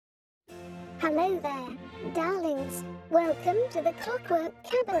Hello there, darlings. Welcome to the Clockwork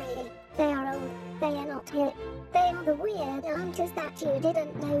Cabaret. They are old, they are not hip. They are the weird answers that you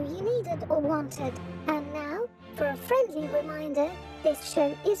didn't know you needed or wanted. And now, for a friendly reminder, this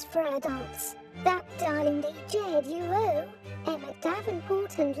show is for adults. That darling DJ duo, Emmett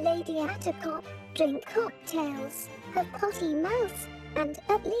Davenport and Lady Attercop, drink cocktails, have potty mouths, and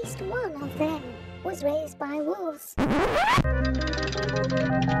at least one of them was raised by wolves.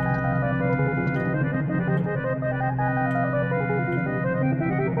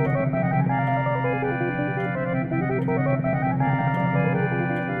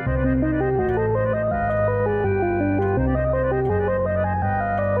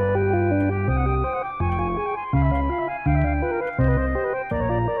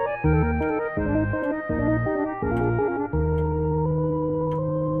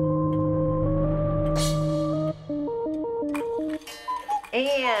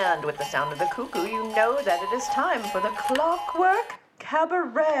 And with the sound of the cuckoo, you know that it is time for the Clockwork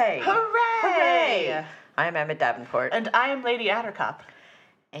Cabaret. Hooray! Hooray! I'm Emmett Davenport. And I am Lady Attercop.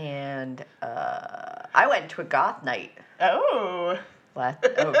 And I went to a goth night Oh.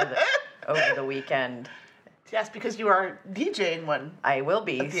 over the weekend. Yes, because you are DJing one. I will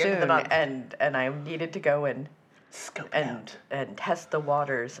be At the end of the soon, month. and I needed to go and Scope it out. test the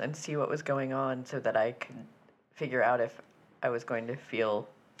waters and see what was going on so that I could figure out if I was going to feel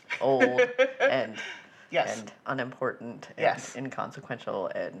old and Yes. and unimportant and Yes. inconsequential,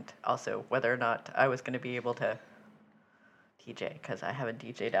 and also whether or not I was going to be able to DJ, because I haven't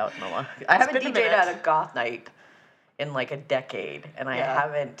DJ'd out in a long. I haven't been a DJ'd minute. at a goth night in like a decade, and I Yeah.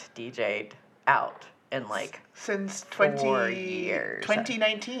 haven't DJ'd out in like Since 4 years.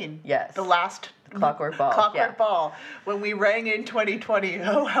 2019. Yes. The last Clockwork Ball, Clockwork yeah. Ball. When we rang in 2020.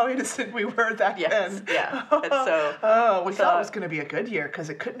 Oh, how innocent we were that Yes, then. yeah. And so- oh, we so- thought it was going to be a good year because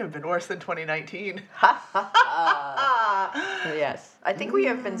it couldn't have been worse than 2019. Yes, I think we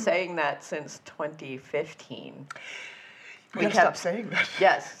have been saying that since 2015. We gotta stop saying that.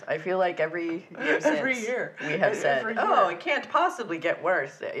 Yes, I feel like every year since Every year. we have said, Every "Oh, year. it can't possibly get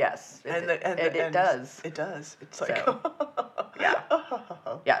worse." Yes, it does. It does. It's like, So, yeah,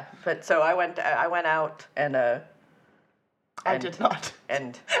 yeah. But so I went out and I and- did not.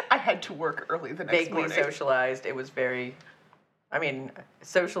 and I had to work early the next vaguely morning. socialized. It was very, I mean,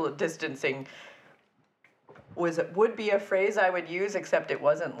 social distancing would be a phrase I would use, except it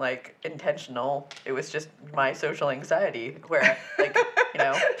wasn't like intentional. It was just my social anxiety, where like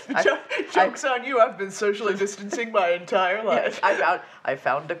Joke's on you. I've been socially distancing my entire life. I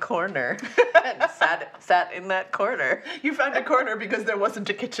found a corner and sat in that corner. You found a corner because there wasn't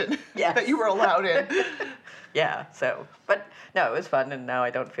a kitchen Yes. that you were allowed in. Yeah. So, but no, it was fun, and now I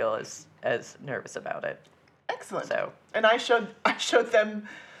don't feel as nervous about it. Excellent. So. And I showed them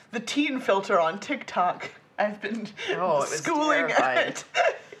the teen filter on TikTok. I've been Oh, it was schooling terrifying. it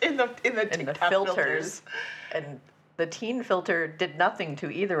in the And the TikTok filters, and the teen filter did nothing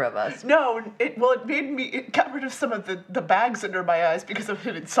to either of us. No, it got rid of some of the bags under my eyes because I've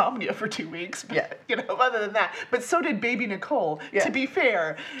had insomnia for 2 weeks. But, Yeah. Other than that. But so did baby Nicole. Yeah. To be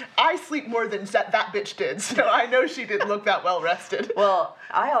fair, I sleep more than that bitch did, so I know she didn't look that well rested. Well,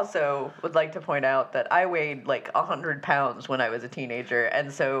 I also would like to point out that I weighed like 100 pounds when I was a teenager,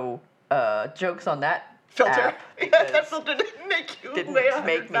 and so jokes on that Filter. app, Yeah, that because filter didn't make you didn't weigh 100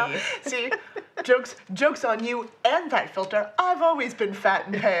 make me. pounds. See, jokes on you and that filter. I've always been fat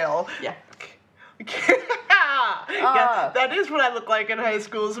and pale. Yeah. Yeah, that is what I look like in high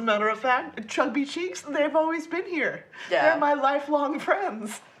school, as a matter of fact. Chubby cheeks, they've always been here. Yeah. They're my lifelong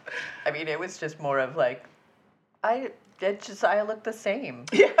friends. I mean, it was just more of like, I look the same.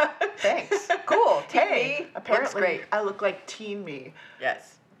 Yeah. Thanks. Cool. Teen Hey, me apparently looks great. I look like teen me.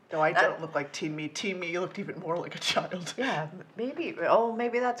 Yes. No, I That- don't look like teen me. Teen me looked even more like a child. Yeah, maybe. Oh,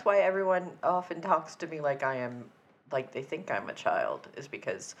 maybe that's why everyone often talks to me like I am, like they think I'm a child, is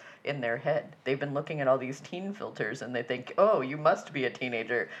because in their head they've been looking at all these teen filters and they think, oh, you must be a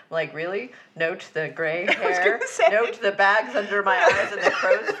teenager. I'm like, really? Note the gray hair. gonna say. Note the bags under my eyes and the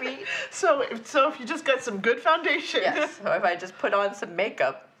crow's feet. So if you just got some good foundation. Yes. So if I just put on some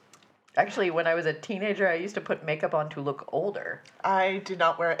makeup. Actually, when I was a teenager, I used to put makeup on to look older. I did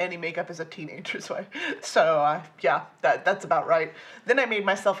not wear any makeup as a teenager, yeah, that's about right. Then I made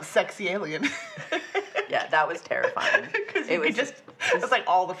myself a sexy alien. Yeah, that was terrifying. Because it's like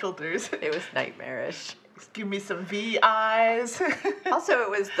all the filters. It was nightmarish. Give me some V eyes. Also, it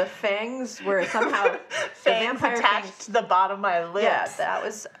was the fangs were somehow the Fangs vampire attached fangs. to the bottom of my lips. Yeah,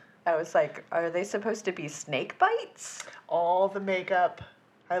 I was like, are they supposed to be snake bites? All the makeup.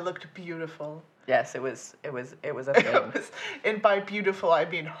 I looked beautiful. Yes, it was a It thing. was, and by beautiful, I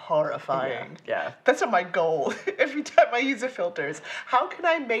mean horrifying. Yeah. That's my goal. Every time I use a filters, how can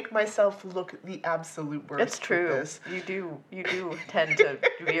I make myself look the absolute worst? It's true. With this? You do tend to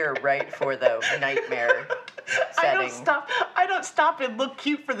veer right for the nightmare setting. I don't stop and look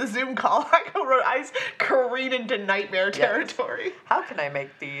cute for the Zoom call. I careen into nightmare territory. How can I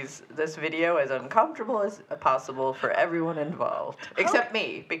make this video as uncomfortable as possible for everyone involved, except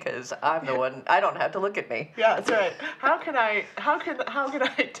me, because I'm the one. I don't have to look at me. Yeah, that's right. How can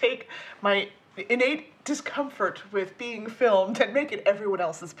I take my innate discomfort with being filmed and make it everyone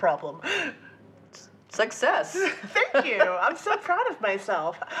else's problem? Success. Thank you. I'm so proud of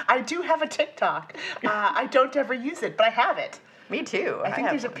myself. I do have a TikTok. I don't ever use it, but I have it. Me too. I think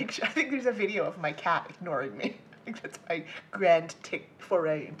there's a one. picture. I think there's a video of my cat ignoring me. I think that's my grand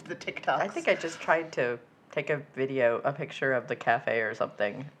foray into the TikToks. I think I just tried to take a picture of the cafe or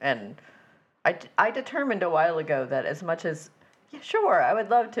something, and I determined a while ago that as much as, yeah, sure, I would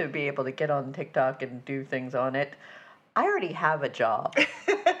love to be able to get on TikTok and do things on it, I already have a job.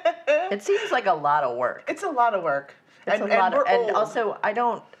 It seems like a lot of work. It's a lot of work. It's and a lot we're of, and old. also I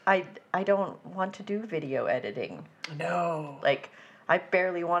don't want to do video editing. No. Like, I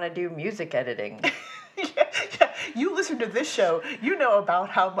barely want to do music editing. yeah. You listen to this show, you know about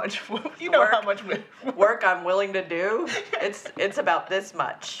how much Work I'm willing to do. It's about this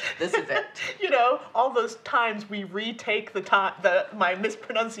much. This is it. all those times we retake my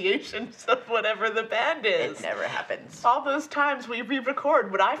mispronunciations of whatever the band is. It never happens. All those times we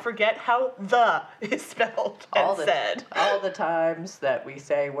re-record when I forget how the is spelled and said. All the times that we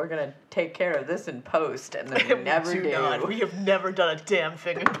say we're gonna take care of this in post, and then we never do. Not. We have never done a damn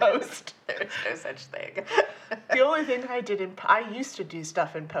thing in post. There's no such thing. The only thing I used to do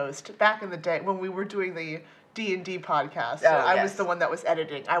stuff in post back in the day when we were doing the D&D podcast. I was the one that was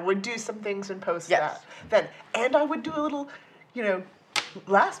editing. I would do some things in post then, and I would do a little,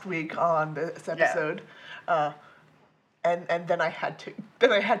 last week on this episode, and then I had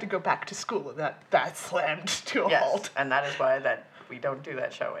to go back to school, and that slammed to a halt. And that is why we don't do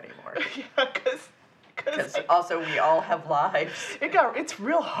that show anymore. Yeah, because also we all have lives. It's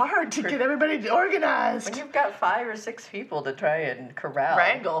real hard to get everybody organized. When you've got 5 or 6 people to try and corral.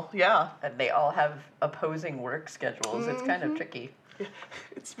 Wrangle, yeah. And they all have opposing work schedules, it's kind of tricky.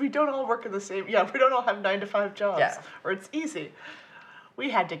 We don't all work in the same, we don't all have 9-to-5 jobs, or it's easy.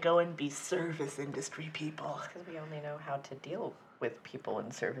 We had to go and be service industry people. Because we only know how to deal with people in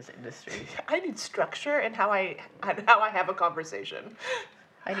service industry. I need structure and how I have a conversation.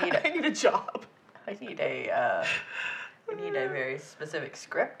 I need a job. I need a very specific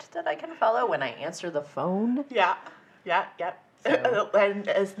script that I can follow when I answer the phone. Yeah. So. And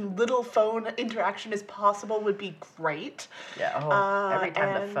as little phone interaction as possible would be great. Yeah. Every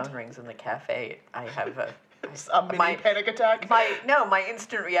time the phone rings in the cafe, I have a mini panic attack. My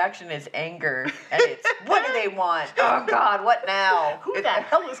instant reaction is anger, and it's, what do they want? Oh God, what now? Who the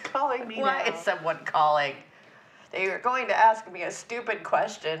hell is calling me now? Why is someone calling? They are going to ask me a stupid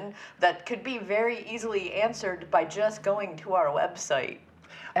question that could be very easily answered by just going to our website.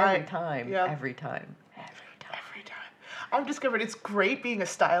 Every time. I've discovered it's great being a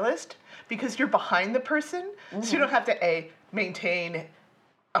stylist because you're behind the person, so you don't have to maintain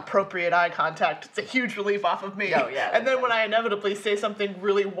appropriate eye contact. It's a huge relief off of me. Oh, yeah. And then when I inevitably say something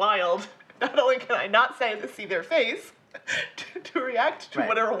really wild, not only can I not see their face to react to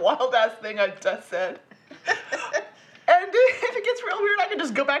whatever wild ass thing I just said. And if it gets real weird, I can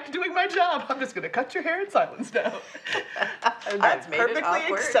just go back to doing my job. I'm just going to cut your hair in silence now. And that's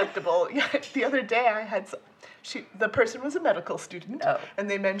perfectly acceptable. Yeah, the other day I had the person was a medical student, and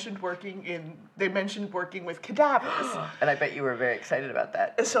they mentioned working with cadavers. And I bet you were very excited about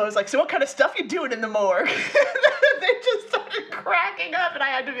that. So I was like, so what kind of stuff you doing in the morgue? They just started cracking up, and I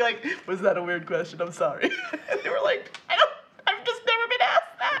had to be like, was that a weird question? I'm sorry. And they were like, I've just never been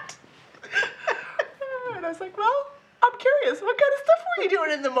asked that. And I was like, well, I'm curious. What kind of stuff were you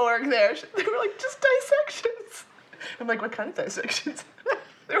doing in the morgue there? They were like, just dissections. I'm like, what kind of dissections?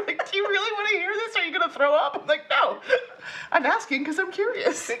 They were like, do you really want to hear this? Are you going to throw up? I'm like, no. I'm asking because I'm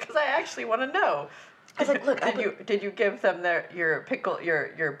curious. Because I actually want to know. I was like, look, did you give them your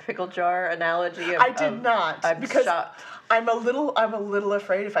pickle jar analogy? I did not. I'm because shocked. I'm a little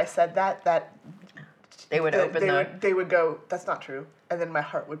afraid if I said that they would they would go, that's not true, and then my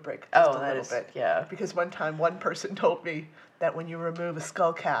heart would break just a little bit. Yeah. Because one time one person told me that when you remove a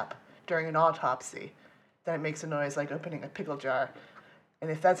skull cap during an autopsy, then it makes a noise like opening a pickle jar. And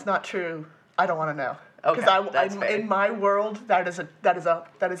if that's not true, I don't want to know. Because in my world, that is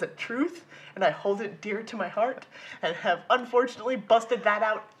a truth, and I hold it dear to my heart, and have unfortunately busted that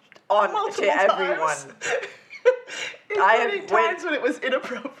out on multiple to everyone. times. I Including have times when it was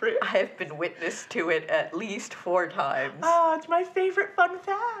inappropriate. I have been witness to it at least 4 times. Oh, it's my favorite fun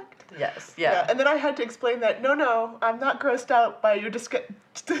fact. Yes, yeah. And then I had to explain that, no, I'm not grossed out by your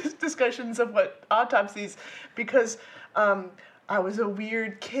discussions of what autopsies, because I was a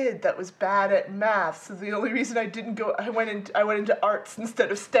weird kid that was bad at math, so the only reason I didn't go, I went into arts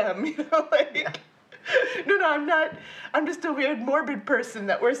instead of STEM, No, I'm not, I'm just a weird morbid person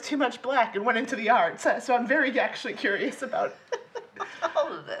that wears too much black and went into the arts, so I'm very actually curious about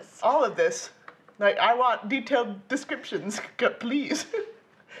All of this. all of this. Like, I want detailed descriptions, please.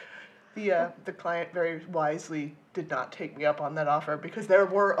 The client very wisely did not take me up on that offer because there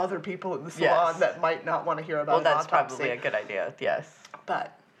were other people in the salon Yes. that might not want to hear about Well, an that's autopsy. probably a good idea, yes.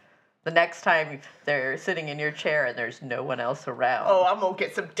 But, The next time they're sitting in your chair and there's no one else around. oh, I'm gonna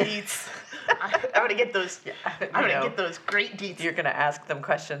get some deets. I'm gonna get those. I'm gonna you know, get those great deets. You're going to ask them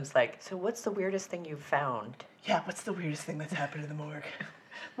questions like, so what's the weirdest thing you've found? Yeah, what's the weirdest thing that's happened in the morgue?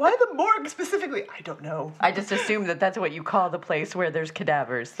 Why the morgue specifically? I don't know. I just assume that that's what you call the place where there's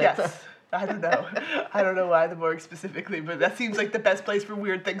cadavers. That's Yes. I don't know. I don't know why the morgue specifically, but that seems like the best place for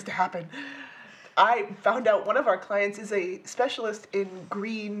weird things to happen. I found out one of our clients is a specialist in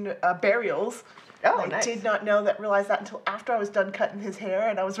green burials. Oh, I nice. did not realize that until after I was done cutting his hair,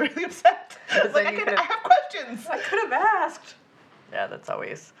 and I was really upset. I was then like, you I could've- have questions. I could have asked. Yeah, that's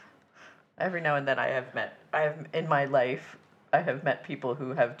always. Every now and then I have met people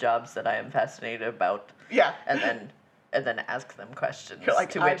who have jobs that I am fascinated about, Yeah. and then ask them questions. You're like,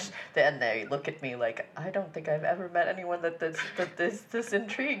 to which then they look at me like, I don't think I've ever met anyone that's this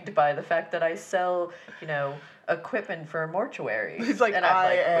intrigued by the fact that I sell, equipment for a mortuary. He's like, and I'm I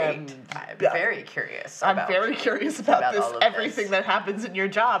like, am- wait, I'm yeah. very curious. I'm about very curious about about this. all of Everything this. that happens in your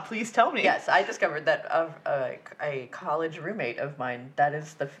job. Please tell me. Yes, I discovered that a college roommate of mine. That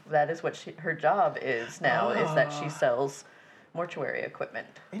is what her job is now. Is that she sells mortuary equipment.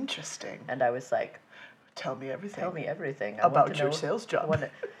 Interesting. And I was like, Tell me everything. tell me everything About want to your know- sales job. I wanna-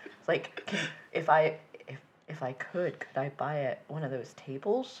 like, if I could I buy one of those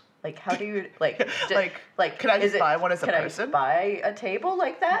tables? Like, how do you Like, could I just buy one as a can person? I buy a table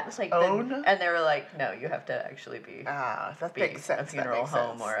like that? It's like Own? and they were like, no, you have to actually be That be makes sense. a funeral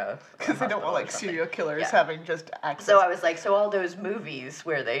home or a Because they don't hospital want or like something. serial killers Yeah. having just access. So I was like, so all those movies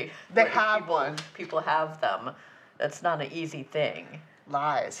where They where have one. people have them. That's not an easy thing.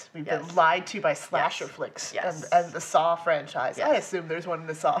 Lies. We've Yes. been lied to by slasher Yes. flicks Yes. and the Saw franchise. I Yes. assume there's one in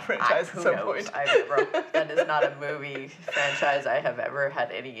the Saw franchise Who at some knows? point. That is not a movie franchise I have ever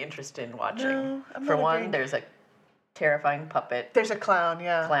had any interest in watching. No, I'm For not a one, big- there's a terrifying puppet There's a clown,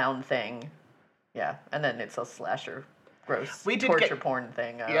 yeah. clown thing. Yeah, and then it's a slasher, gross We did torture get- porn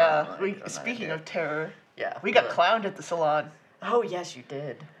thing. Yeah. I'm not Speaking into of it. terror, yeah, we got ugh. clowned at the salon. Oh yes, you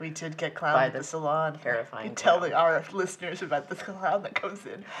did. We did get clowned By at the the salon. terrifying You tell clown. our listeners about the clown that comes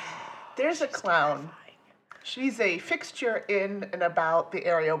in. There's a clown. She's a fixture in and about the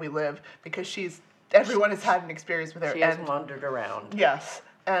area we live because everyone has had an experience with her. She has and wandered around. yes,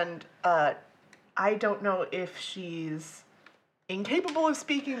 and I don't know if she's incapable of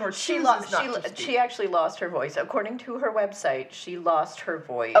speaking or She chooses lost. not to speak. She actually lost her voice. According to her website, she lost her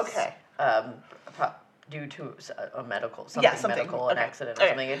voice. Okay. Due to a medical something, medical, an okay. accident or Okay.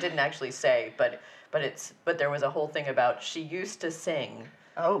 something. It didn't actually say, but there was a whole thing about she used to sing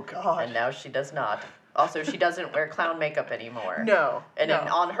Oh God. and now she does not. Also, she doesn't wear clown makeup anymore. No. And no. then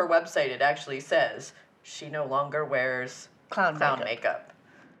on her website, it actually says she no longer wears Clown makeup. makeup.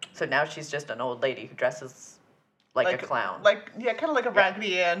 So now she's just an old lady who dresses like a clown. Kind of like a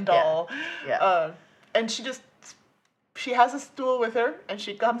Raggedy Ann doll. Yeah. And she has a stool with her, and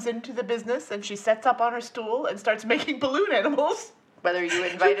she comes into the business, and she sets up on her stool and starts making balloon animals. Whether you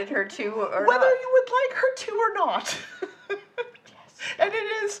invited her to or Whether not. you would like her to or not. And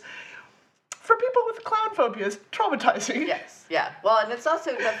it is, for people with clown phobias, traumatizing. Yes, yeah. Well, and it's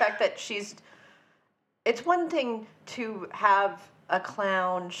also the fact that it's one thing to have a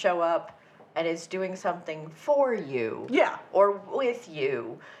clown show up and is doing something for you. Yeah. Or with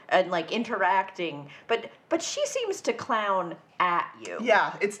you and like interacting, but she seems to clown at you.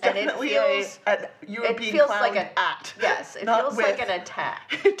 Yeah, it's And it definitely feels- you are it being feels clowned like a at. Yes, it not feels with. like an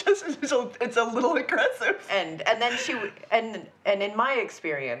attack. It does. It's a little aggressive. And then and in my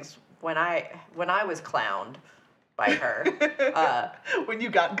experience, when I was clowned by her, When you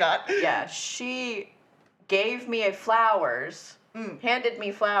got. yeah, she gave me flowers, handed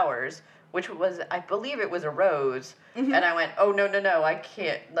me flowers, which was, I believe it was a rose, and I went, oh, no, I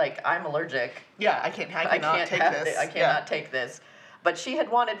can't, I'm allergic. Yeah, I cannot take this. I cannot take this. But she had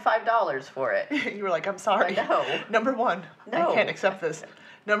wanted $5 for it. You were like, I'm sorry. I know. Number one, No. I can't accept this.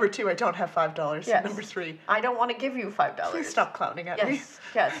 Number 2, I don't have $5. Yes. Number 3, I don't want to give you $5. please stop clowning at me. Yes,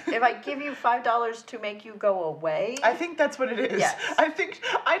 yes. If I give you $5 to make you go away, I think that's what it is. Yes.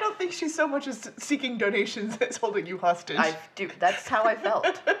 I don't think she's so much as seeking donations as holding you hostage. that's how I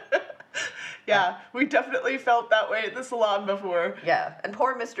felt. Yeah, we definitely felt that way at the salon before. Yeah, and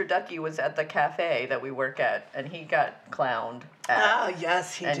poor Mr. Ducky was at the cafe that we work at, and he got clowned at.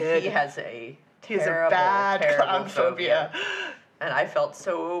 Yes, he and did. he has a He has terrible, a bad terrible clown phobia. And I felt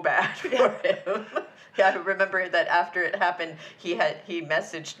so bad for him. Yeah, I remember that after it happened, he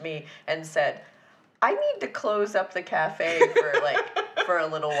messaged me and said, "I need to close up the cafe for a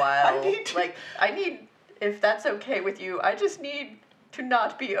little while. I need, if that's okay with you, I just need to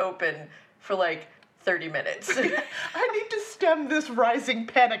not be open for 30 minutes." I need to stem this rising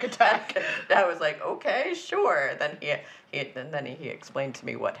panic attack. I was like, okay, sure. Then he explained to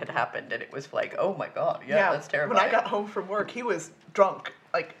me what had happened, and it was like, oh my god, yeah, that's terrifying. When I got home from work, he was drunk.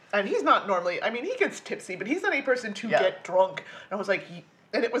 And he's not normally, he gets tipsy, but he's not a person to get drunk. And I was like,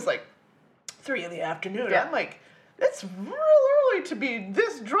 and it was 3 in the afternoon. Yeah. I'm like, it's real early to be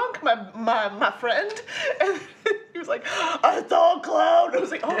this drunk, my friend. And he was like, I saw a clown. I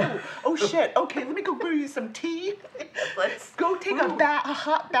was like, oh shit. Okay, let me go brew you some tea. Let's go take a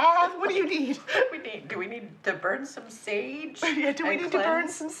hot bath. What do you need? Do we need to burn some sage? Yeah, do we need to burn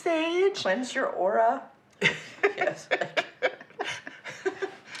some sage? Cleanse your aura? Yes.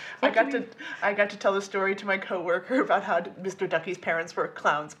 I got to tell the story to my coworker about how Mr. Ducky's parents were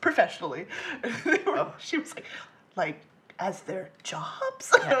clowns professionally. She was like as their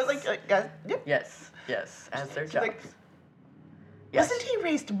jobs. Yes. I was like yeah. Yes, as their jobs. Yes. Wasn't he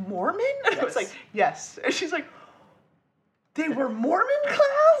raised Mormon? And I was like, yes. And she's like, they were Mormon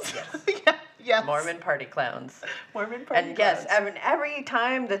clowns? Yes. Yes. Mormon party clowns. Mormon party and clowns. yes, every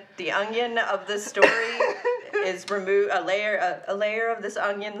time that the onion of this story is removed, a layer of this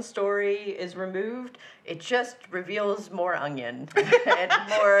onion story is removed, it just reveals more onion and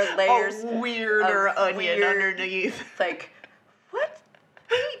more layers. A weirder onion underneath. What?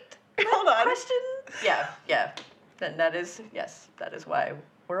 Wait. Hold on. Question? Yeah. And that is why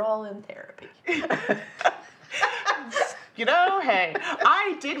we're all in therapy. Hey,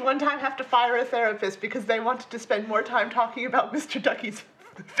 I did one time have to fire a therapist because they wanted to spend more time talking about Mr. Ducky's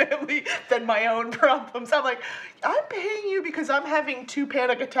family than my own problems. I'm like, I'm paying you because I'm having 2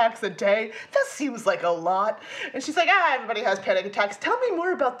 panic attacks a day. That seems like a lot. And she's like, everybody has panic attacks. Tell me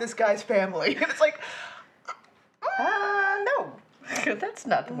more about this guy's family. And it's like, no. That's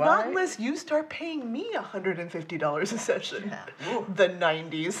not why. Not unless you start paying me $150 a session. Yeah. The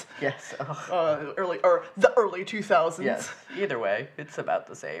 90s. Yes. The early 2000s. Yes. Either way, it's about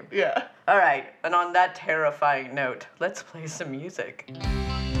the same. Yeah. All right. And on that terrifying note, let's play some music.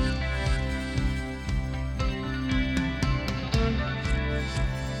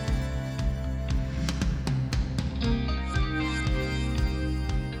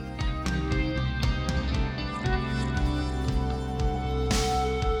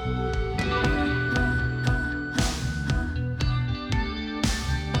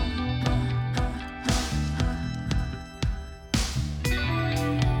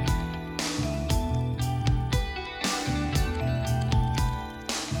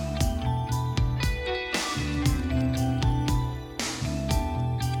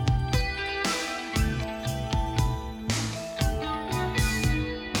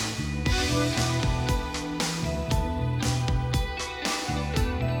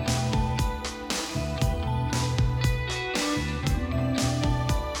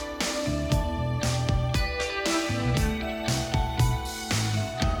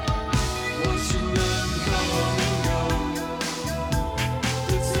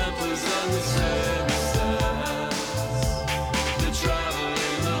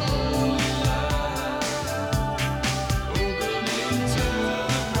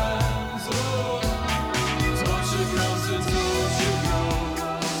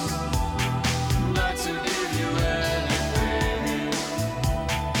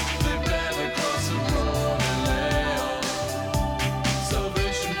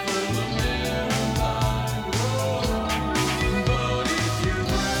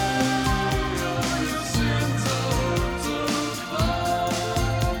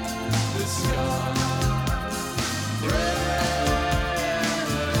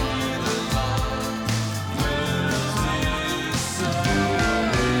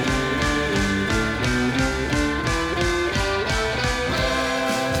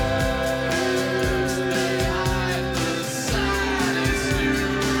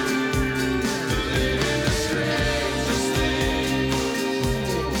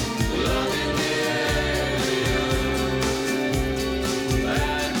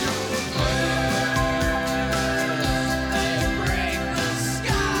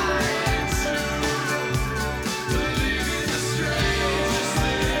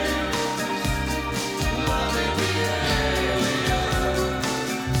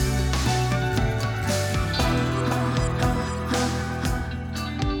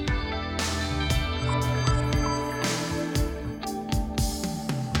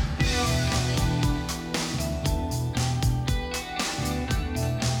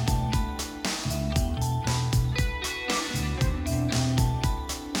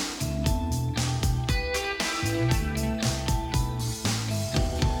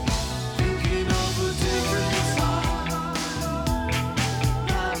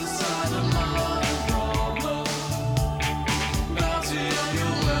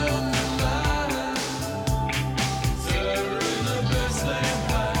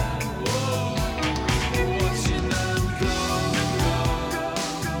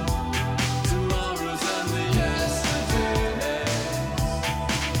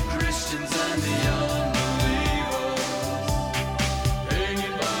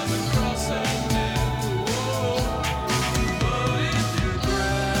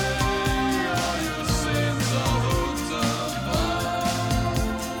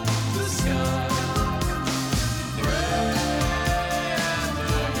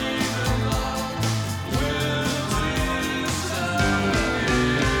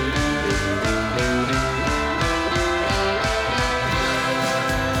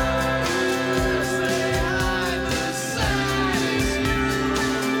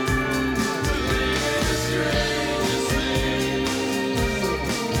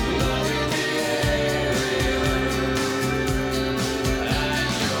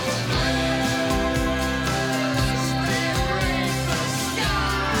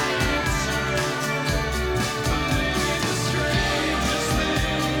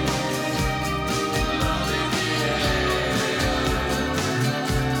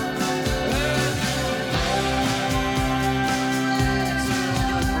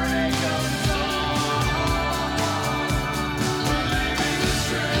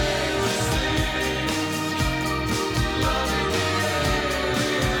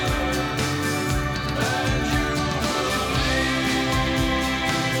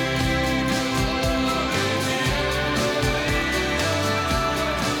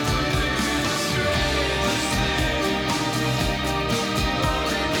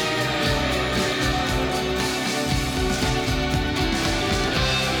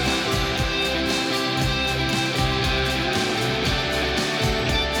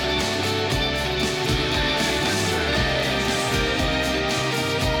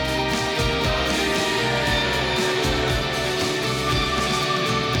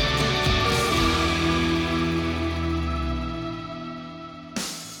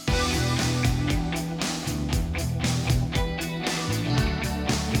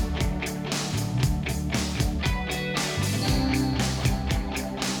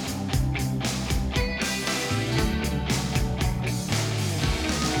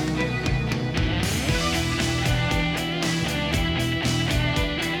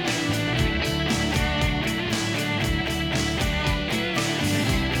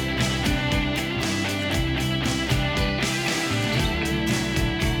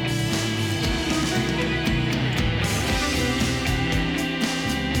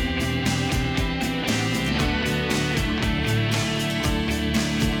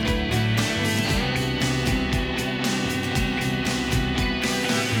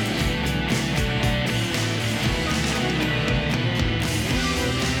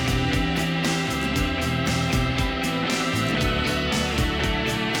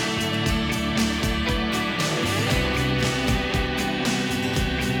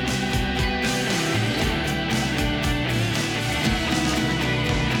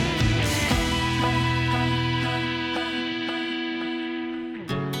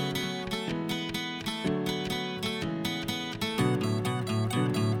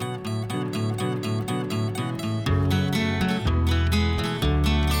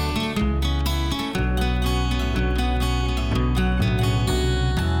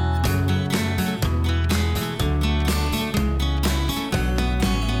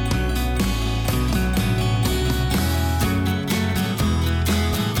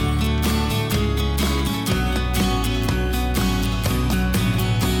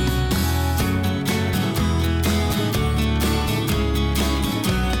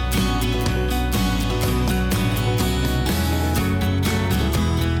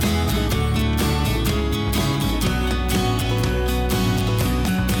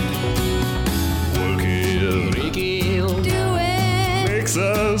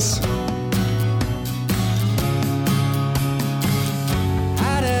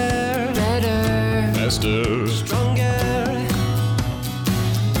 faster, stronger,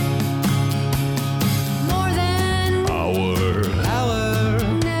 more than hour,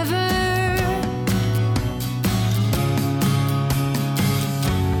 never,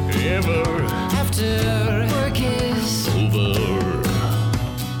 ever, after work is over,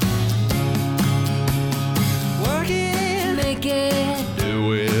 working, make it,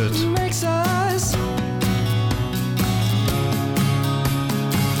 do it, makes us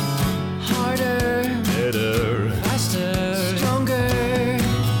harder, better, faster, stronger,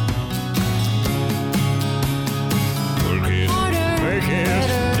 work it, harder, make it,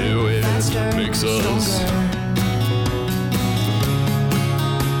 better, do it, faster, makes us stronger.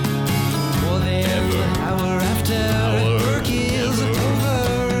 More than hour after work is over.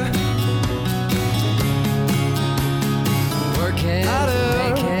 Work it,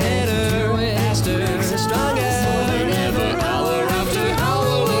 make it, do it faster, stronger. more than ever, hour after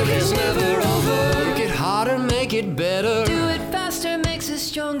hour, work is never over. Work it harder, make it better. Do it faster, makes us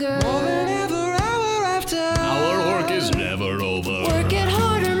stronger. More than ever, hour after Our work is never over. Work it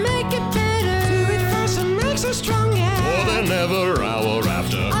harder, make it better. Do it faster, makes us stronger. More than ever, hour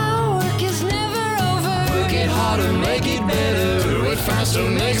after. Our work is never over. Work it harder, make it better. Do it faster,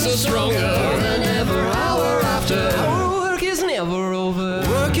 makes us stronger. More than ever, hour after. Our work is never over.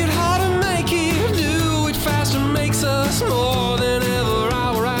 Work it harder, make it. Do it faster, makes us more than ever,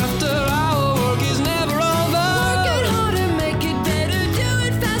 hour after. Our work is never over. Work it harder, make it better. Do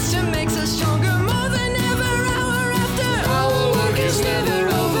it faster, makes us stronger. More than ever, hour after. Our work is never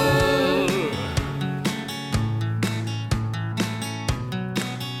over.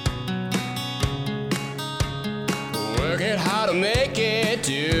 Work it hard to make it,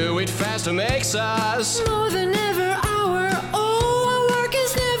 do it faster, makes us. More than ever, hour. Oh, our work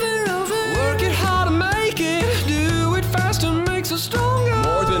is never over. Work it hard to make it. Do it faster, makes us stronger.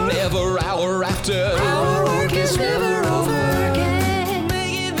 More than ever, hour after. Our work is never over. Work it,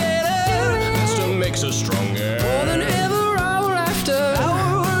 make it better. Faster makes us stronger. More than ever, hour after.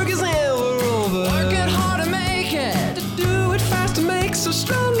 Our work is never over. Work it hard to make it. To do it faster makes us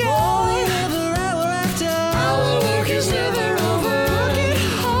stronger. More than ever, hour after. Our work is never over. Work it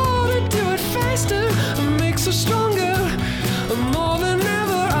hard to do it faster makes us stronger. More than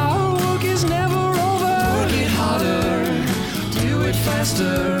ever, our work is never over. Work it harder, do it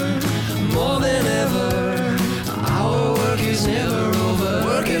faster. More than ever, our work is never over.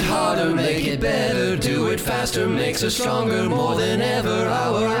 Work it harder, make it better. Do it faster, makes us stronger. More than ever,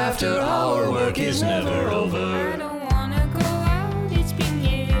 hour after. Our work is never over. I don't wanna go out, it's been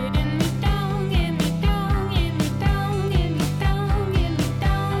getting me down, get me down, get me down, get me down, get me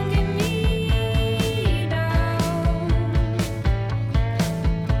down, get me down.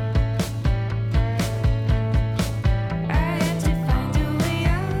 I had to find a way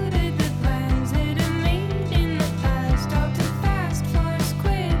out of the plans that I made in the past. All too fast for us,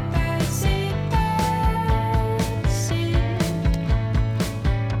 quit, that's it, that's it.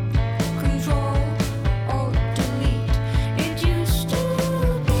 Control, alt, delete.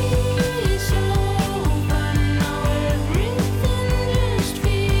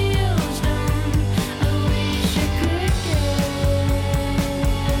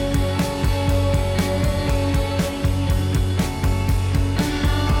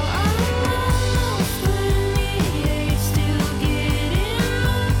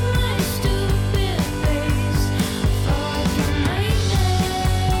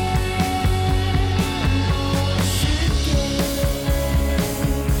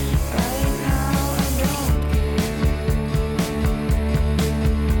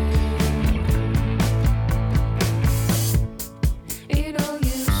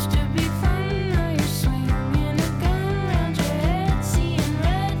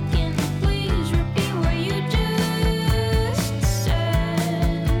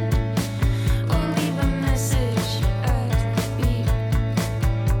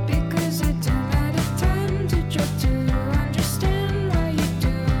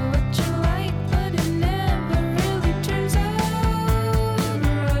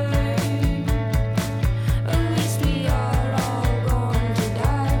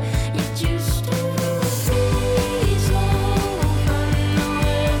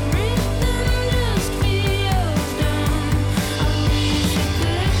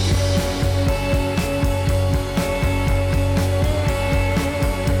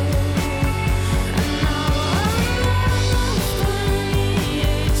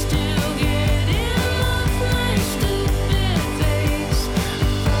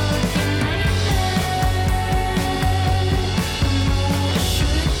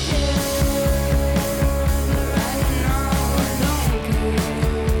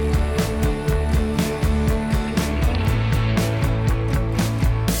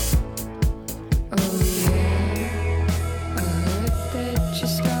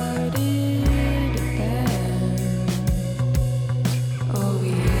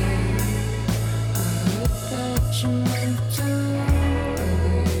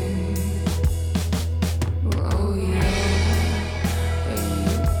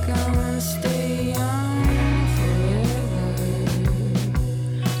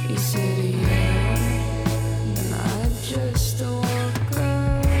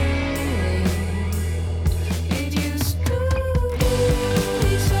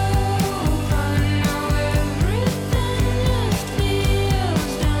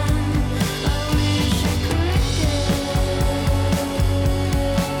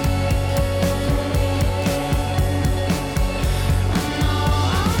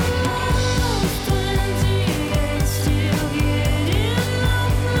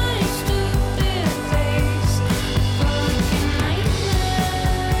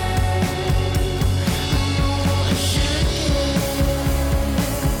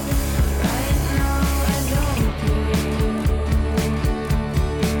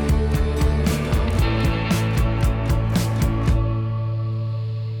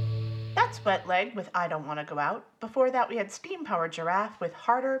 Peg with I Don't Want to Go Out. Before that, we had Steam Powered Giraffe with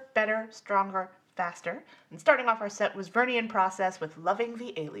Harder, Better, Stronger, Faster. And starting off our set was Vernie and Process with Loving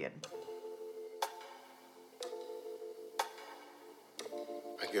the Alien.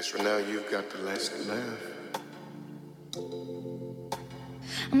 I guess for now you've got the last laugh.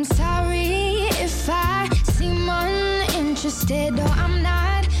 I'm sorry if I seem uninterested or I'm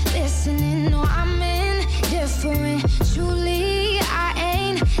not listening or I'm indifferent. Truly, I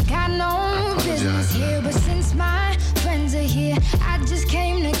ain't got no business here. But since my friends are here, I just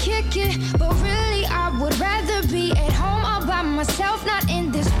came to kick it. But really, I would rather be at home all by myself, not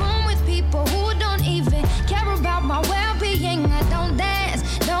in this room with people who don't even care about my well-being. I don't dance,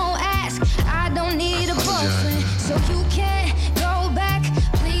 don't ask, I don't need a boyfriend. So you can't go back,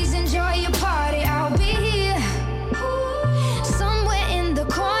 please enjoy your party, I'll be here. Somewhere in the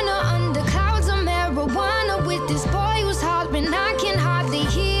corner under clouds of marijuana with this boy who's hollering I can hardly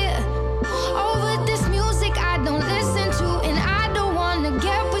hear. Over this music I don't listen to and I don't wanna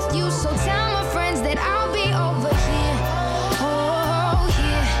get with you. So tell my friends that I'll be over here. Oh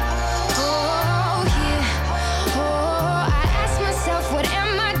yeah, oh yeah, oh. I ask myself what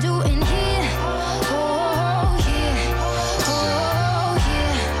am I doing here? Oh yeah, oh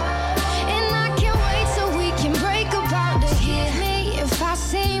yeah. And I can't wait till we can break about it here. Me if I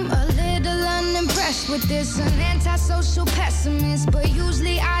seem a little unimpressed with this, an antisocial pessimist, but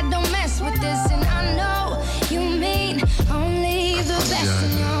usually I don't mess with this. And I know you mean only the best,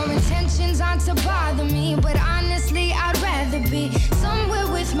 and your intentions aren't to bother me. But honestly, I'd rather be somewhere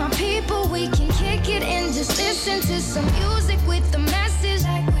with my people. We can kick it and just listen to some music with the message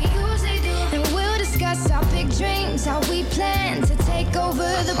like we usually do. And we'll discuss our big dreams, how we plan to take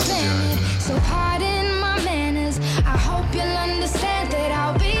over the planet. So pardon my manners, I hope you'll understand that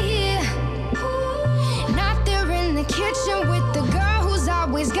I'll be here. Not there in the kitchen with the girl who's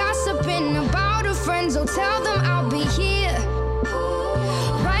always gossiping about her friends. Oh, tell them I'll be here.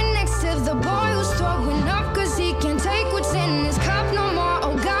 Right next to the boy who's throwing up cause he can't take what's in his cup no more.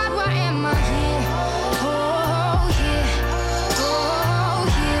 Oh God, why am I here? Oh yeah, oh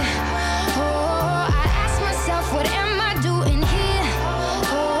yeah, oh. I ask myself what am I doing here?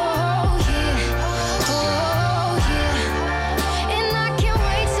 Oh yeah, oh yeah. And I can't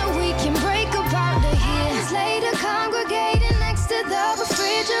wait till we can break apart the years later, congregating next to the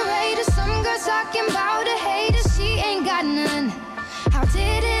refrigerator. Some girl talking about a hater, she ain't got none. How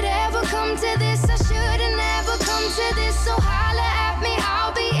did it ever come to this? I should've never come to this. So holla at me,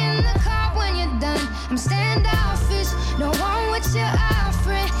 I'll be in the car when you're done. I'm standoffish, don't want what you're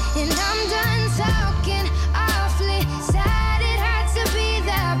offering, and I'm done talking awfully. Sad it had to be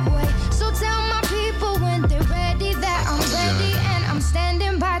that way. So tell my people when they're ready that I'm ready, and I'm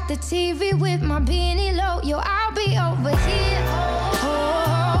standing by the TV with my beanie low. Yo, I'll be over here.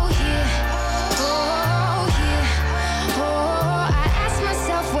 Oh yeah, oh yeah, oh. I ask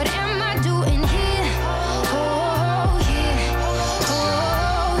myself what am I doing here? Oh yeah,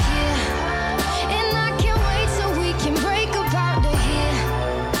 oh yeah. And I can't wait till we can break apart the here.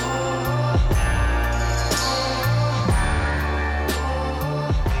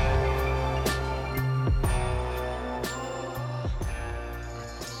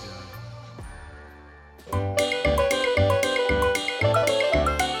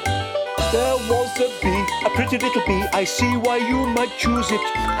 There was a bee, a pretty little bee. I see why you might choose it.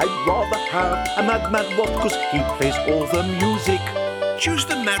 I'd rather have a madman wasp, cause he plays all the music. Choose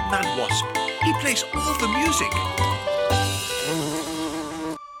the Madman Wasp. He plays all the music.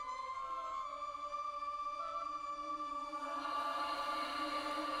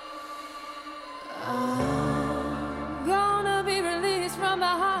 Gonna be released from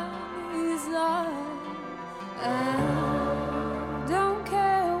behind these lines. I don't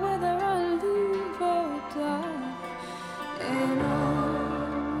care whether I live or die. And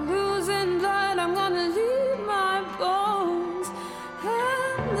I'm losing blood, I'm gonna leave my bones.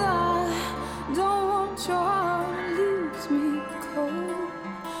 And I don't want your heart to leave.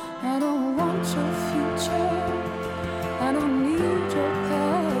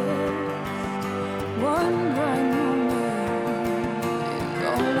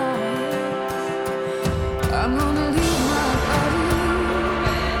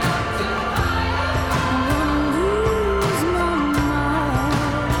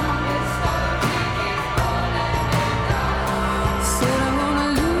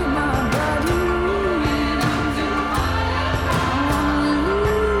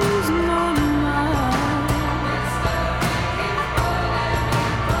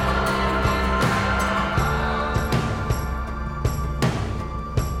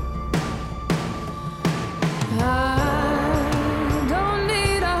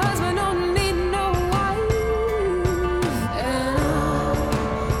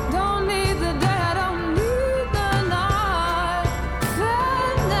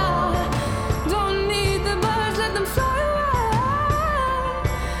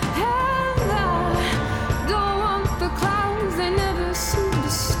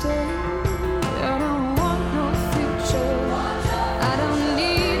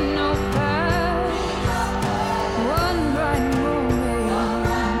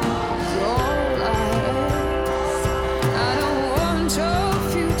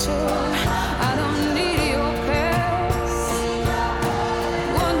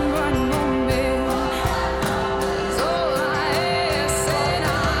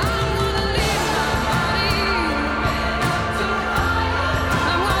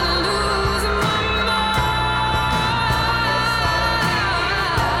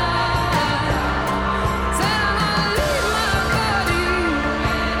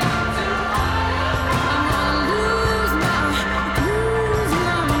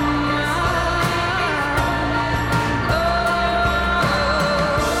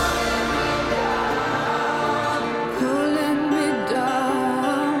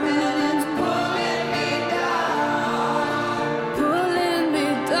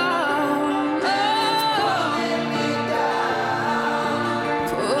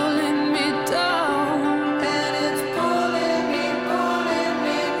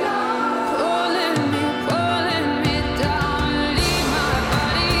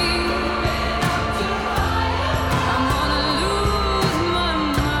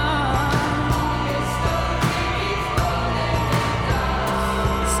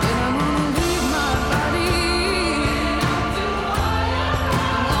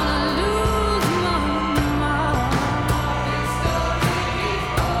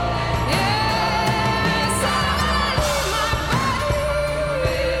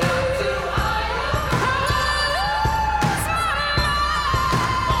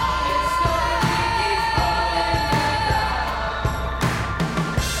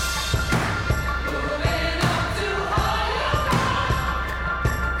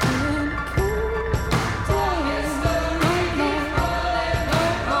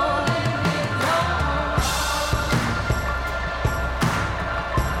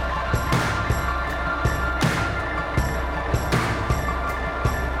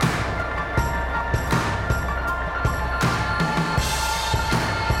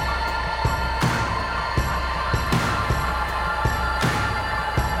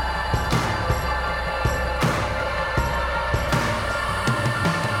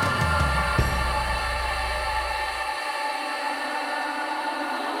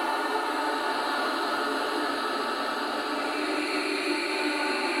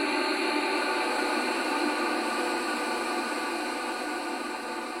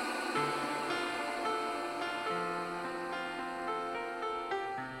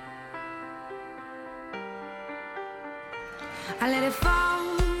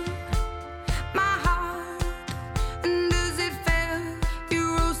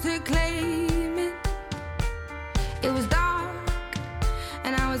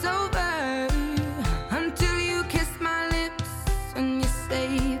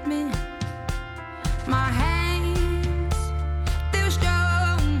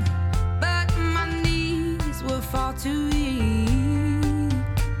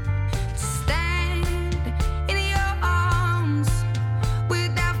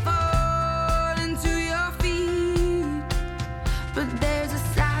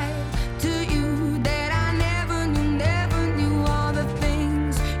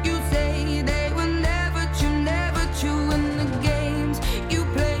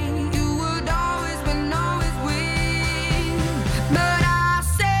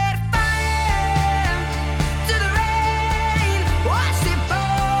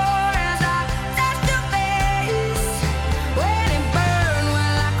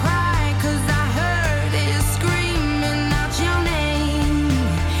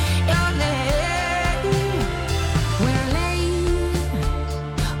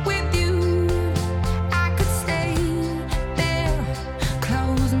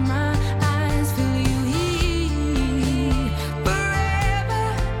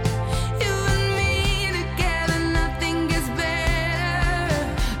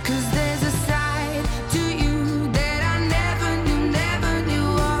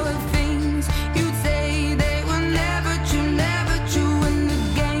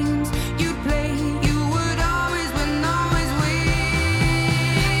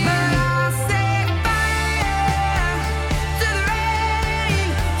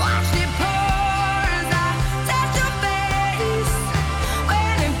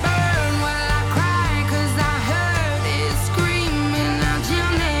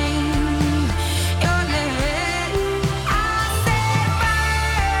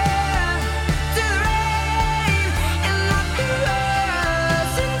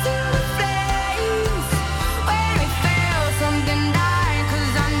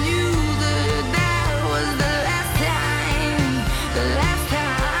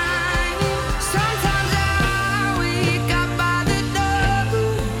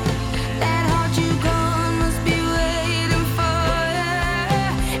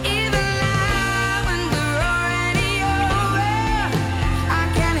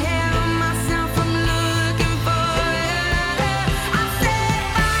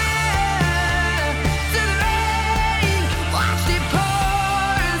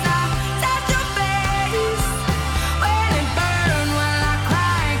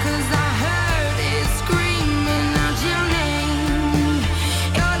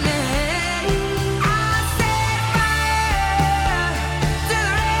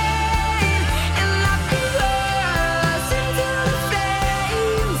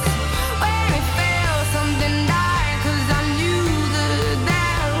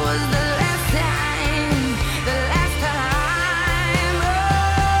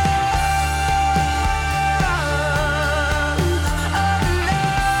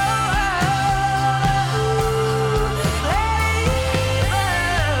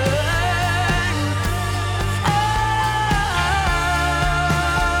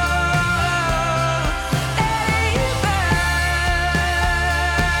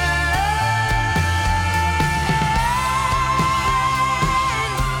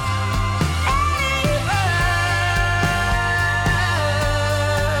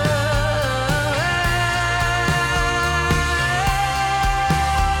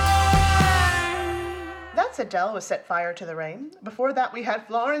 Adele with Set Fire to the Rain. Before that, we had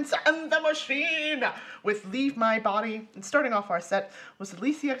Florence and the Machine with Leave My Body. And starting off our set was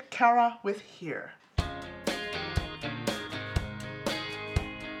Alicia Cara with Here.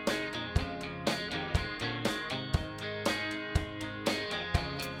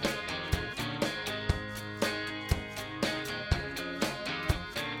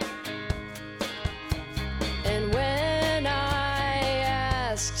 And when I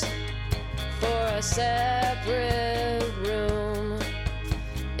asked for a separate room,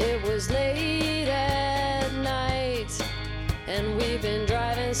 it was late at night, and we've been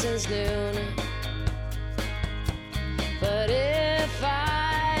driving since noon. But if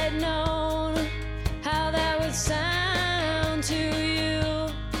I'd known how that would sound to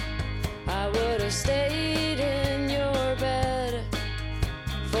you, I would have stayed in your bed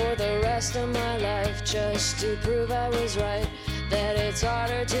for the rest of my life, just to prove I was right, that it's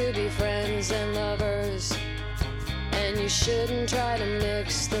harder to be friends than lovers, and you shouldn't try to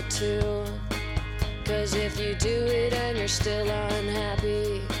mix the two. 'Cause if you do it and you're still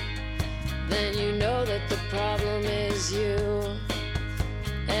unhappy, then you know that the problem is you.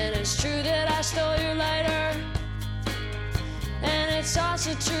 And it's true that I stole your lighter, and it's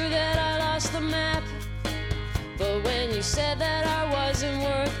also true that I lost the map. But when you said that I wasn't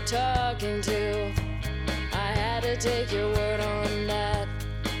worth talking to, I had to take your word on that.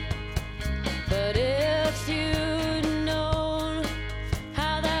 But if you'd known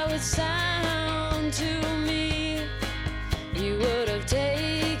how that would sound to me, you would have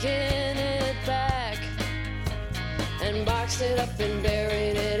taken it back and boxed it up and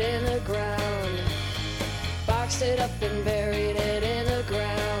buried it in the ground. Boxed it up and buried it in the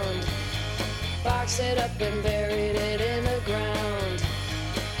ground. Boxed it up and buried it in the ground.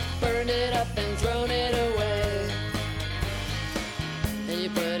 Burned it up and thrown it away. And you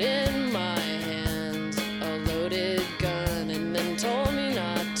put in my hand a loaded gun and then told me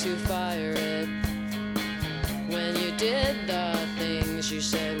not to fire it. When you did the things you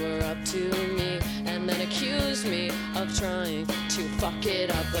said were up to me, and then accused me of trying to fuck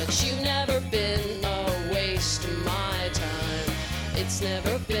it up. But you've never been a waste of my time. It's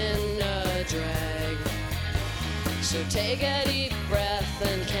never been a drag. So take a deep breath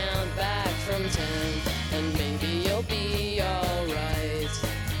and count back from 10, and maybe you'll be alright.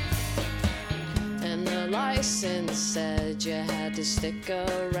 And the license said you had to stick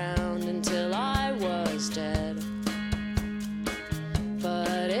around until I was dead.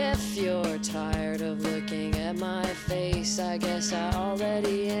 But if you're tired of looking at my face, I guess I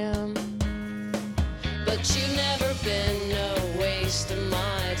already am. But you've never been a waste of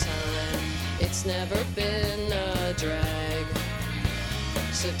my time. It's never been a drag.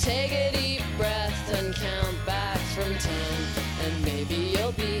 So take a deep breath and count back from 10, and maybe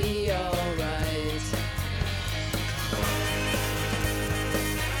you'll be alright.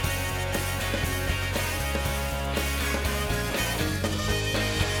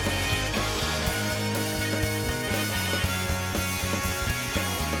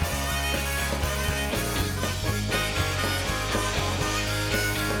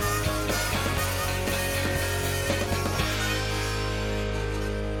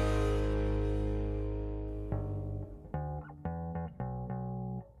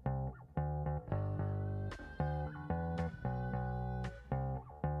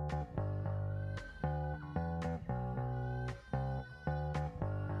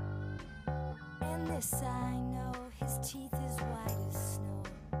 And this I know, his teeth as white as snow.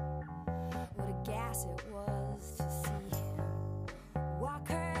 What a gas it was to see him walk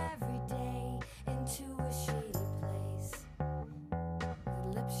her every day into a shady place. The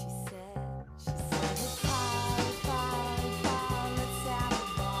lips she said, "Hey, Polly, Polly, Polly, let's have a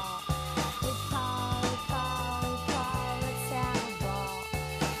ball. Hey, Polly, Polly, Polly, let's have a ball.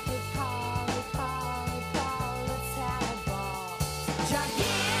 Hey, Polly, Polly, Polly, let's have a ball."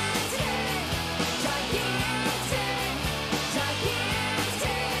 Gigantic, gigantic,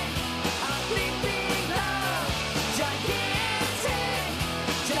 gigantic.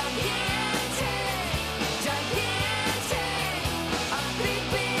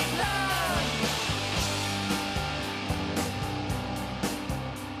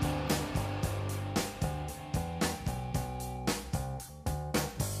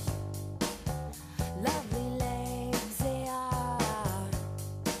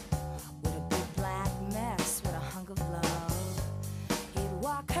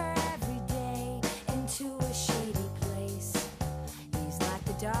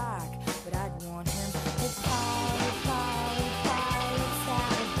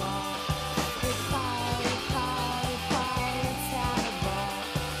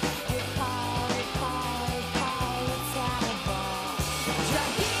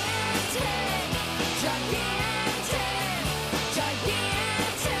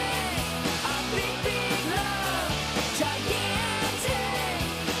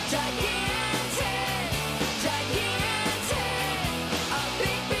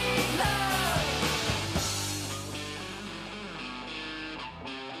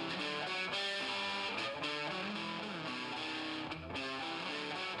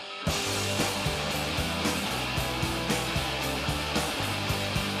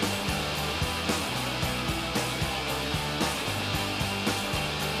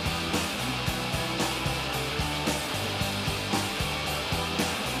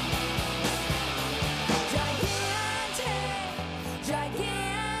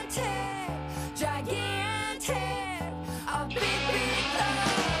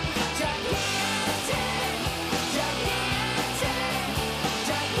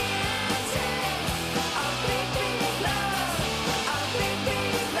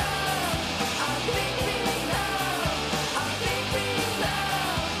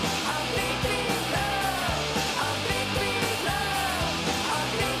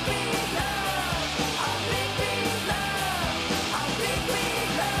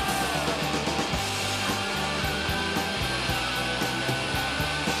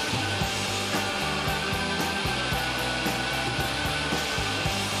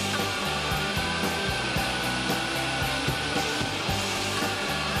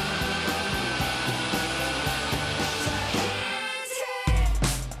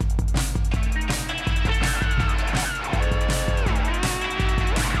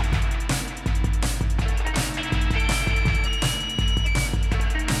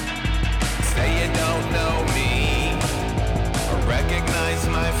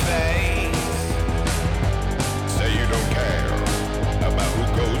 about who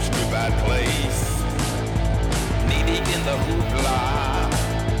goes to that place. Knee deep in the hoopla,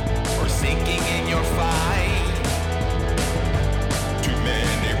 or sinking in your fight. Too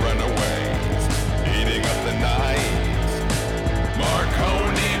many runaways, eating up the night.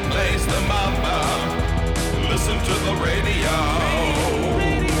 Marconi plays the mama. Listen to the radio.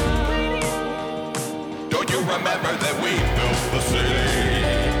 Don't you remember that we built the city?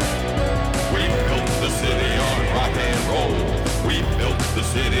 We built the city on rock and roll. We built the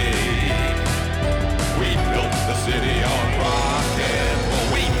city. We built the city on rock and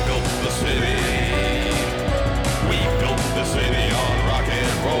roll. We built the city. We built the city on rock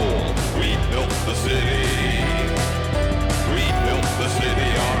and roll. We built the city. We built the city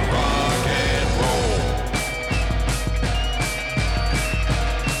on rock and roll.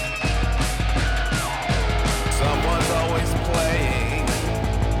 Someone's always playing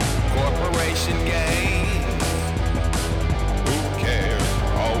corporation games. Who cares?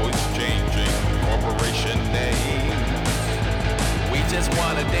 Always changing corporation names. We just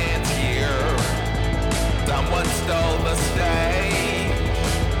wanna dance here. Someone stole the stage.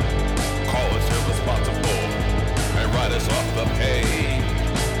 Call us irresponsible and write us off the page.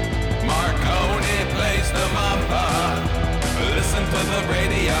 Marconi plays the mamba. Listen to the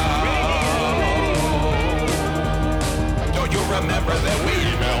radio. Don't you remember that we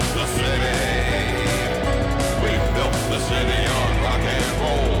built the city? We built the city on rock and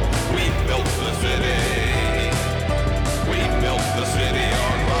roll. We built the city. We built the city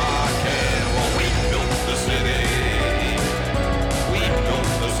on rock and roll. We built the city. We built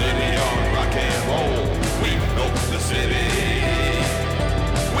the city on rock and roll. We built the city.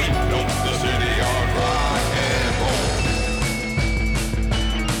 We built the city on rock and roll.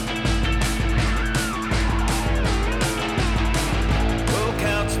 Who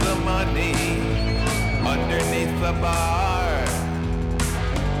counts the money underneath the bar?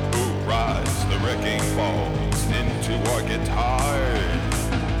 Who rides the wrecking balls into our guitars?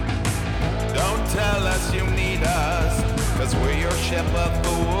 Don't tell us you need us, 'cause we're your ship of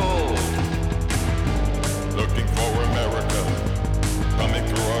fools. Looking for America, coming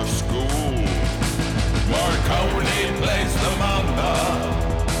through our school. Marconi plays the mamba.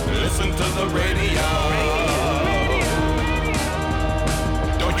 Listen to the radio.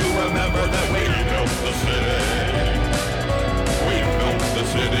 Don't you remember that we built the city? We built the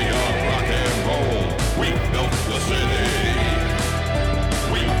city on rock and roll. We built the city.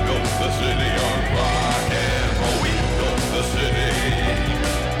 We built the city on rock and roll. We built the city.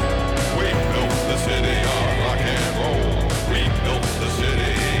 We built the city on rock and roll. We built the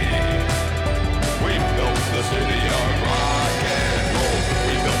city. We built the city on rock and roll.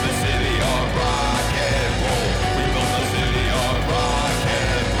 We built the city on rock and roll. We built the city on rock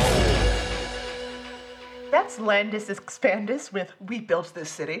and roll. That's Landis Expandus with We Built This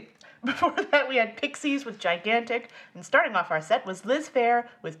City. Before that, we had Pixies with Gigantic, and starting off our set was Liz Phair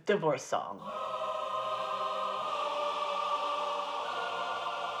with Divorce Song.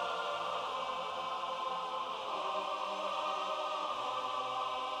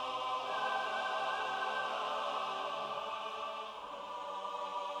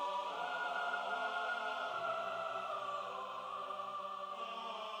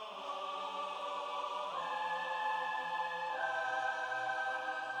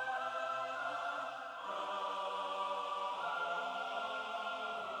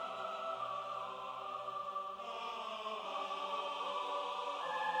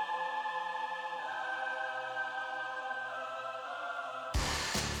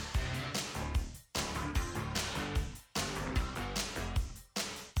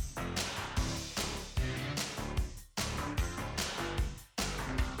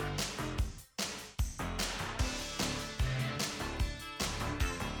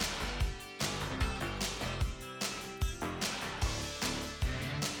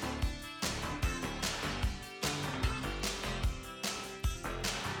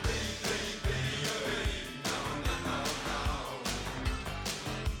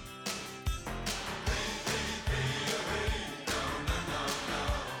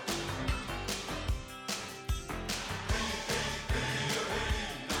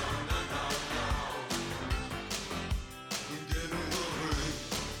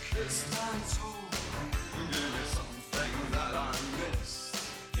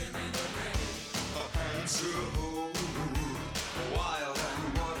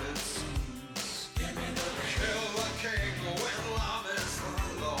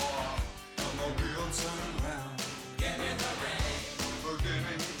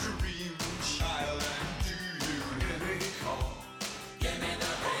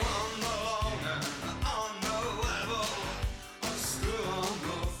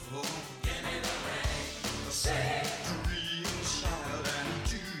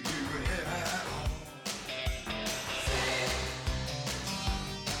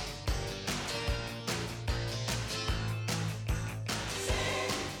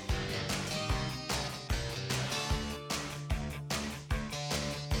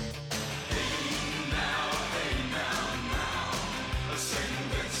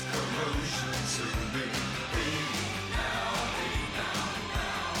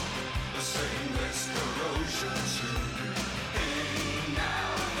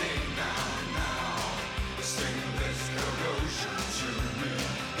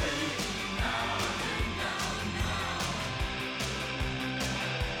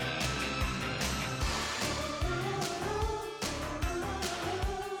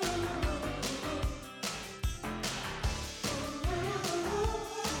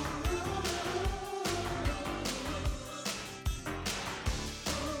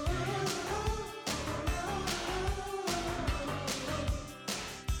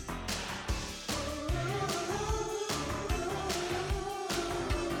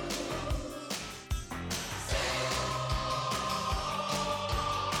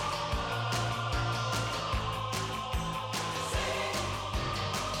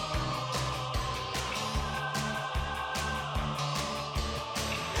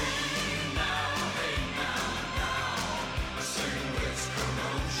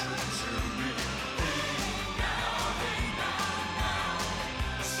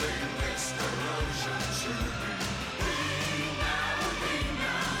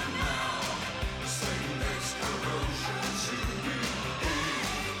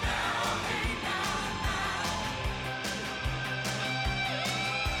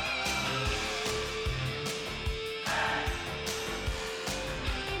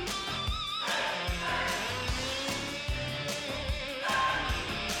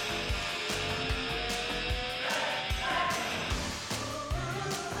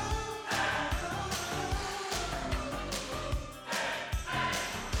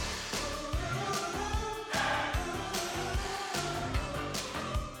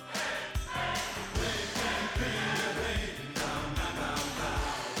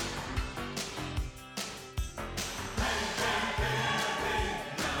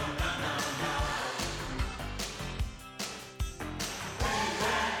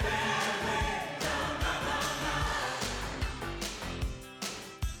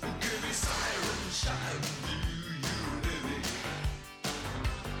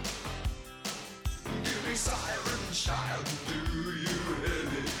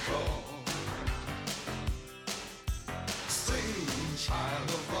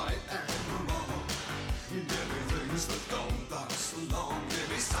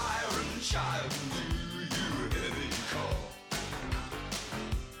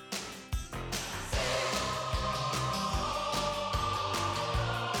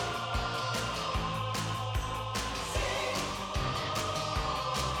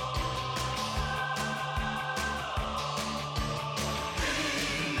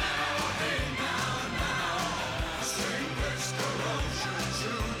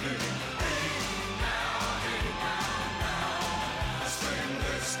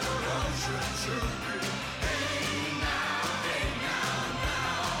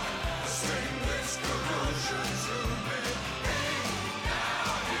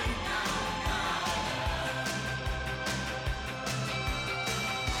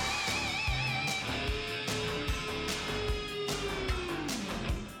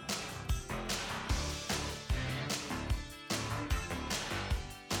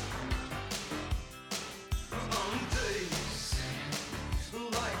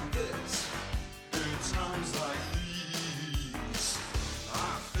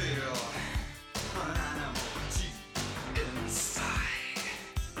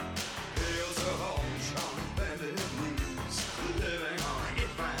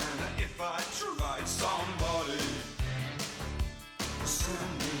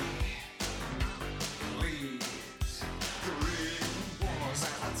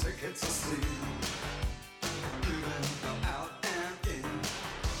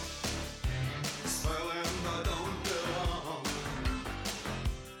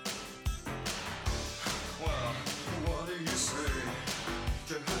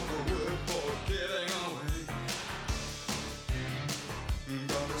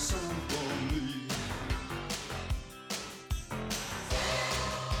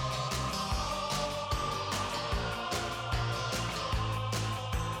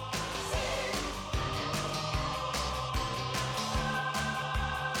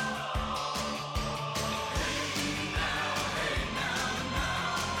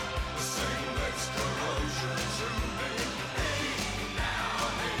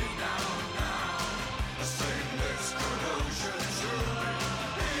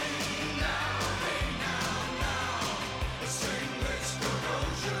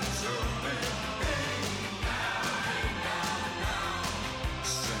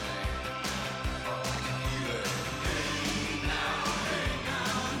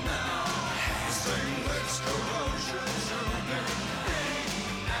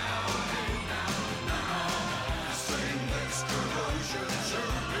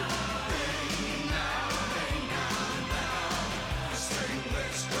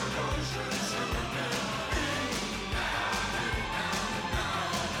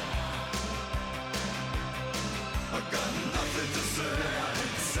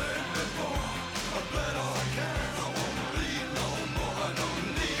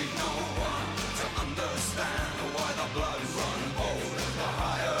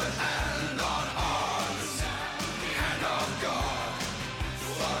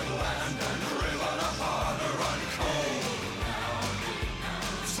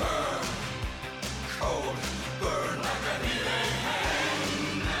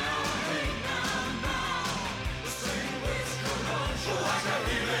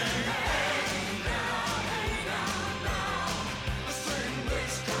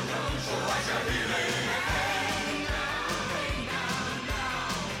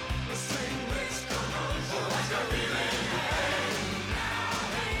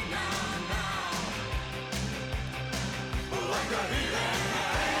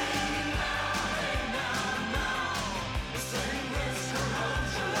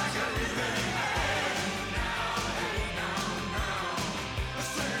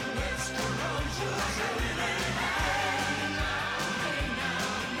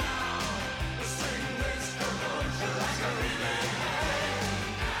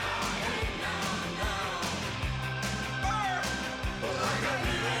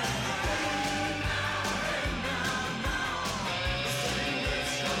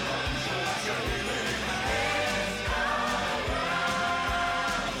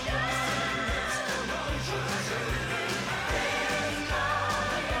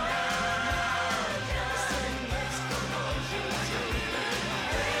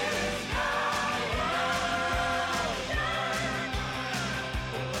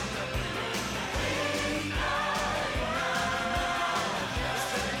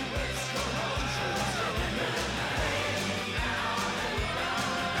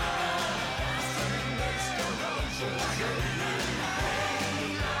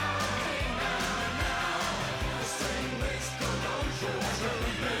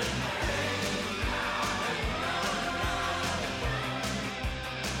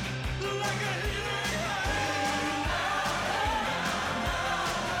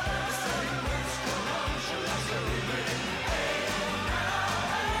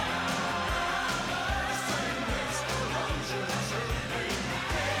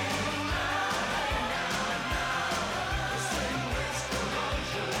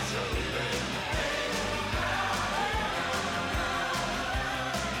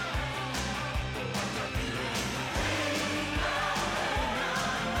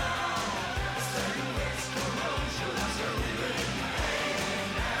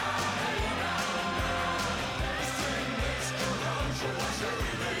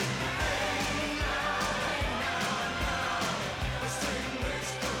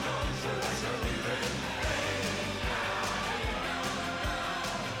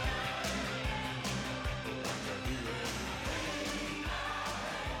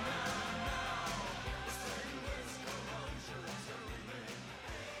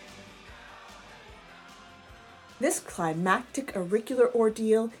 This climactic auricular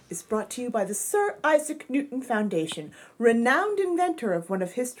ordeal is brought to you by the Sir Isaac Newton Foundation, renowned inventor of one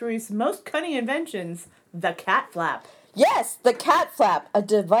of history's most cunning inventions, the cat flap. Yes, the cat flap, a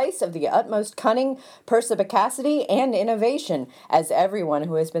device of the utmost cunning, perspicacity, and innovation. As everyone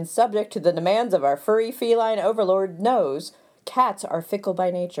who has been subject to the demands of our furry feline overlord knows, cats are fickle by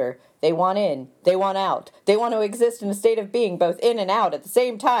nature. They want in, they want out, they want to exist in a state of being both in and out at the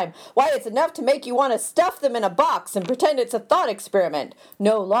same time. Why, it's enough to make you want to stuff them in a box and pretend it's a thought experiment.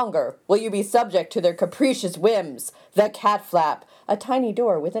 No longer will you be subject to their capricious whims. The cat flap, a tiny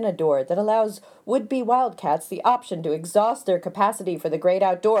door within a door that allows would-be wildcats the option to exhaust their capacity for the great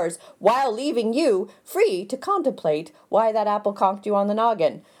outdoors while leaving you free to contemplate why that apple conked you on the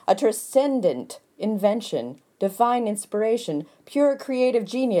noggin. A transcendent invention, divine inspiration, pure creative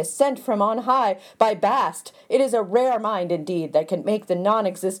genius sent from on high by Bast. It is a rare mind indeed that can make the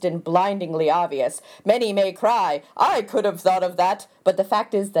non-existent blindingly obvious. Many may cry, I could have thought of that, but the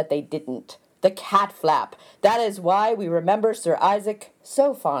fact is that they didn't. The cat flap. That is why we remember Sir Isaac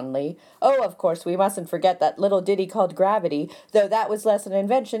so fondly. Oh, of course, we mustn't forget that little ditty called Gravity, though that was less an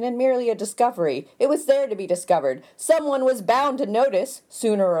invention and merely a discovery. It was there to be discovered. Someone was bound to notice,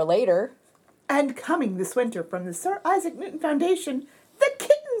 sooner or later. And coming this winter from the Sir Isaac Newton Foundation, the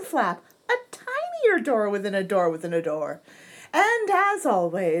kitten flap, a tinier door within a door within a door. And as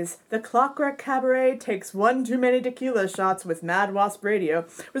always, the Clockwork Cabaret takes one too many tequila shots with Mad Wasp Radio,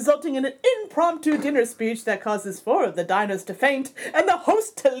 resulting in an impromptu dinner speech that causes 4 of the dinos to faint and the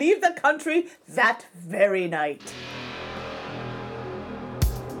host to leave the country that very night.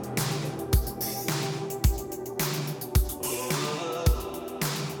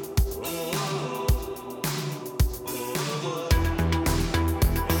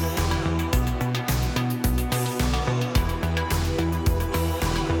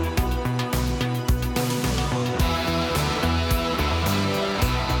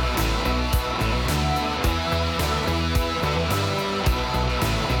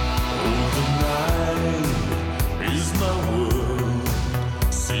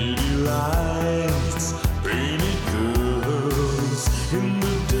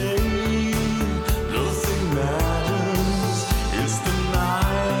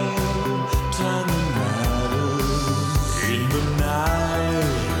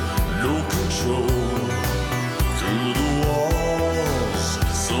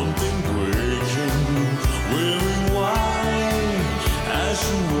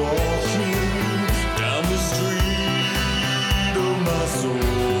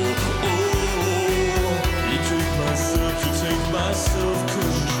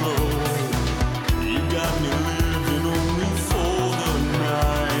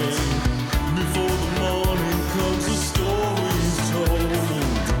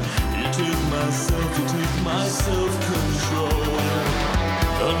 Myself to take my self-control.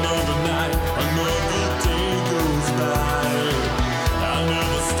 Another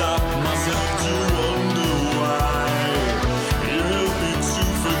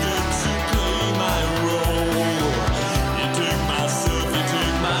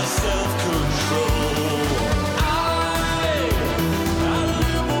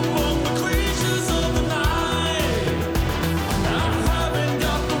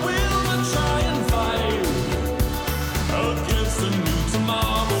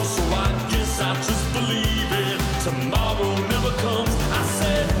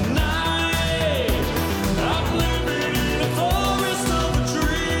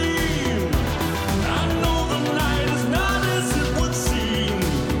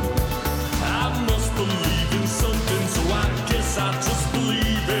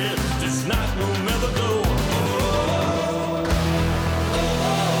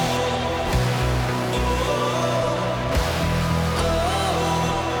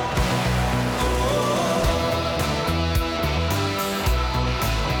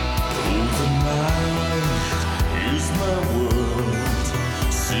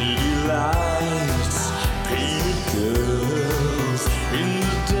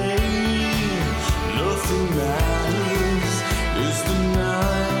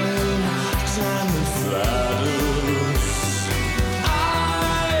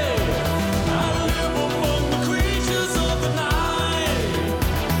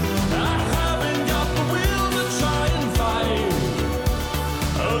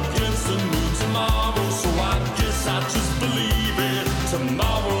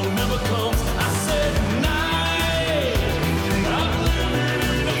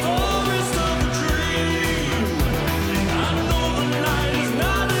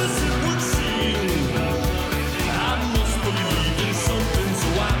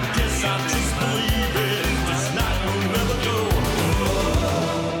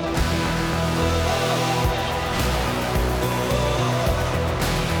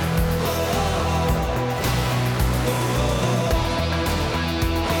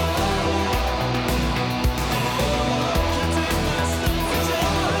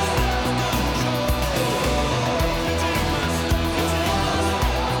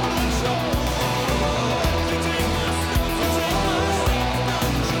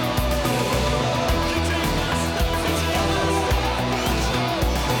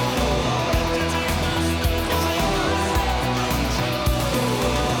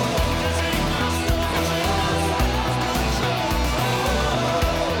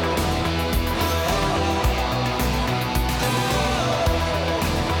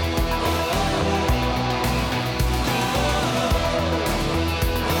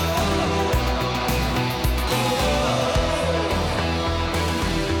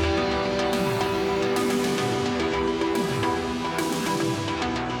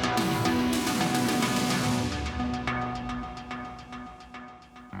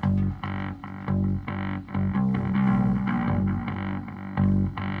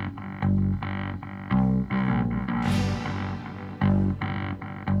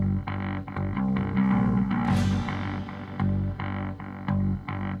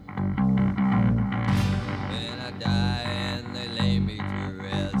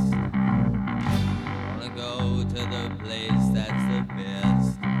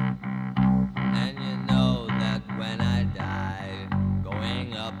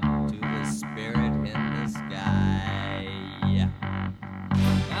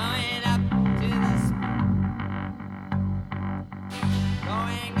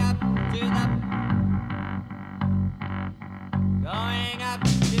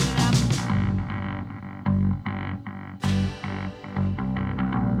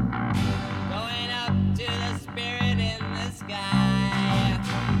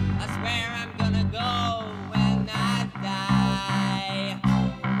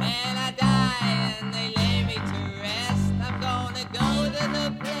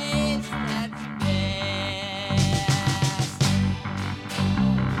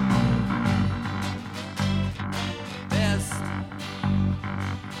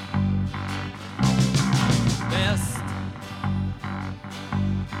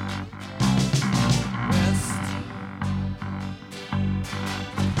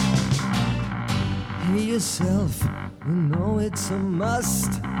yourself, you know it's a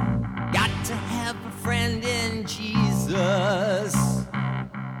must. Got to have a friend in Jesus.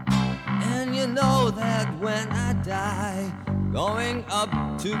 And you know that when I die, going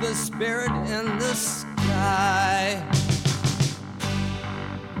up to the Spirit in the sky.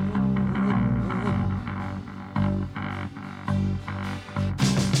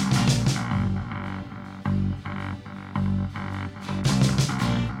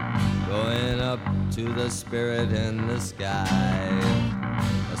 Going up to the Spirit in the sky.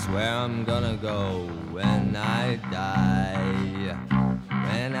 That's where I'm gonna go when I die.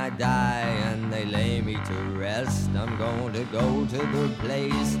 When I die and they lay me to rest, I'm going to go to the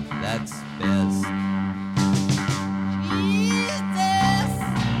place that's best. Jesus!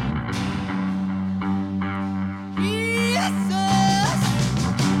 Jesus!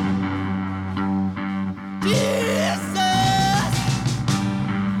 Jesus!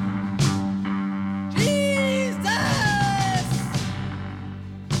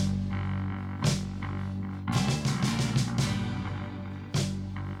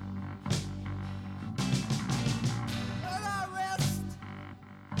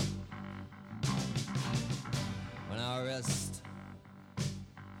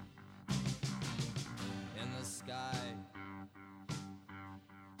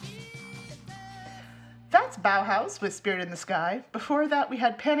 That's Bauhaus with Spirit in the Sky. Before that, we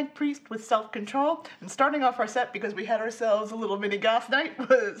had Panic Priest with Self-Control. And starting off our set, because we had ourselves a little mini goth night,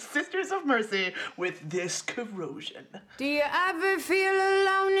 was Sisters of Mercy with This Corrosion. Do you ever feel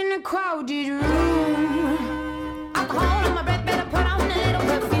alone in a crowded room? Alcohol on my breath, better put on a little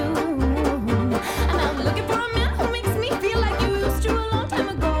perfume. I'm out looking for a man who makes me feel like you used to a long time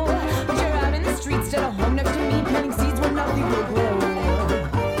ago. But you're out in the streets, still at home next to me, planting seeds where nothing will grow.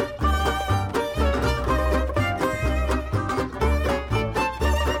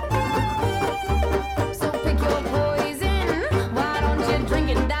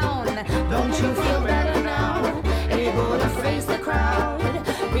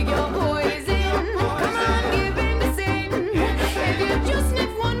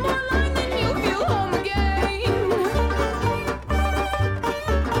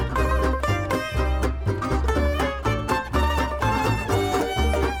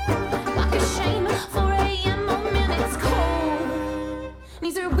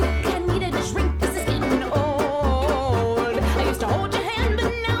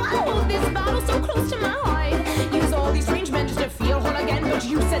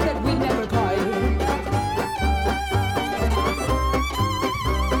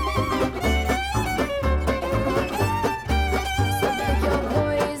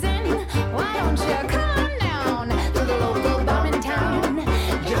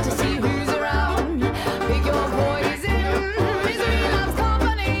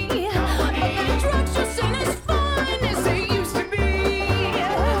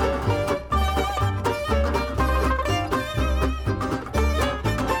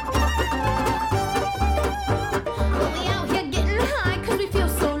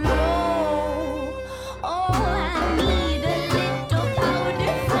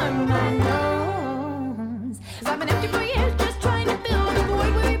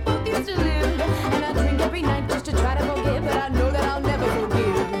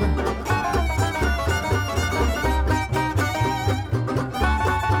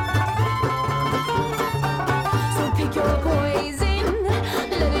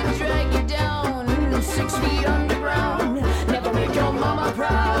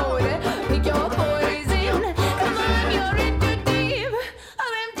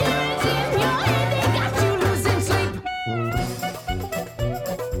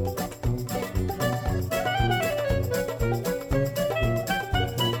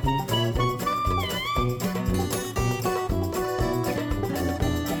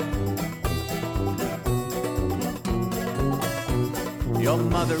 Your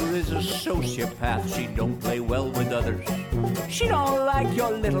mother is a sociopath, she don't play well with others. She don't like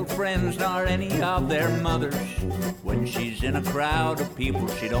your little friends nor any of their mothers. When she's in a crowd of people,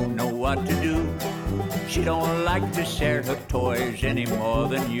 she don't know what to do. She don't like to share her toys any more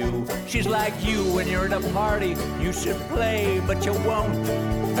than you. She's like you when you're at a party, you should play, but you won't.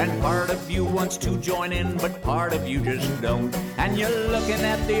 And part of you wants to join in, but part of you just don't. And you're looking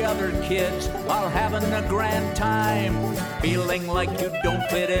at the other kids while having a grand time, feeling like you don't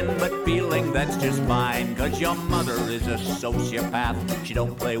fit in, but feeling that's just fine. Cause your mother is a sociopath, she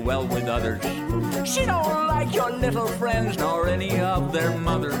don't play well with others. She don't like your little friends nor any of their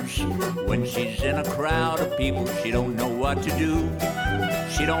mothers. When she's in a crowd of people, she don't know what to do.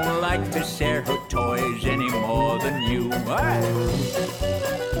 She don't like to share her toys any more than you. All right.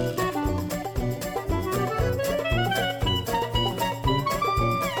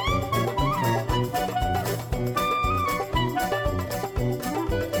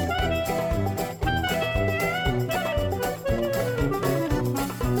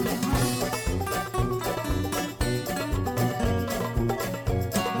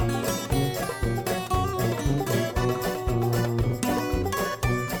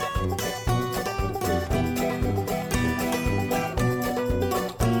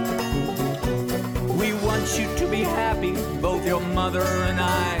 mother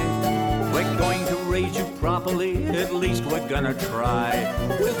and we're going to raise you properly, at least we're gonna try.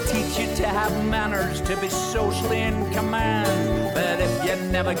 We'll teach you to have manners, to be socially in command. But if you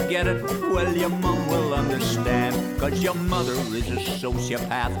never get it, well, your mom will understand. Cause your mother is a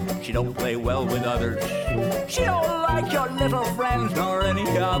sociopath, she don't play well with others. She don't like your little friends nor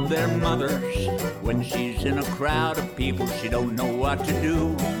any of their mothers. When she's in a crowd of people, she don't know what to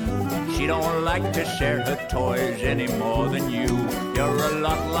do. She don't like to share her toys any more than you. You're a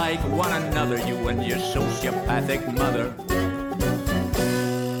lot like one another, you and your sociopathic mother.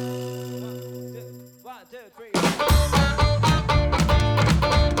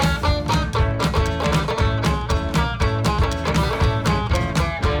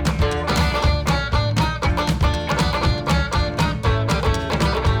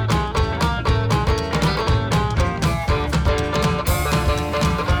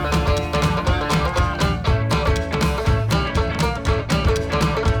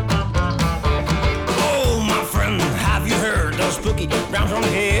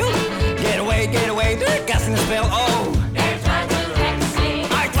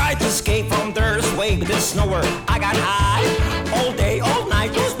 Nowhere. I got high all day, all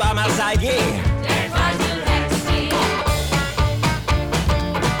night, just by my side, yeah.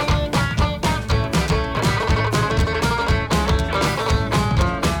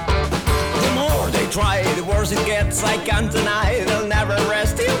 The more they try, the worse it gets. I can't deny they'll never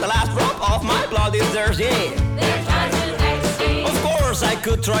rest till the last drop of my blood is theirs, yeah. Of course, I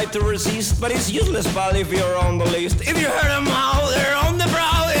could try to resist, but it's useless, pal, if you're on the list. If you heard them how they're on the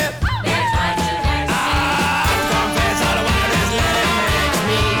brow, yeah.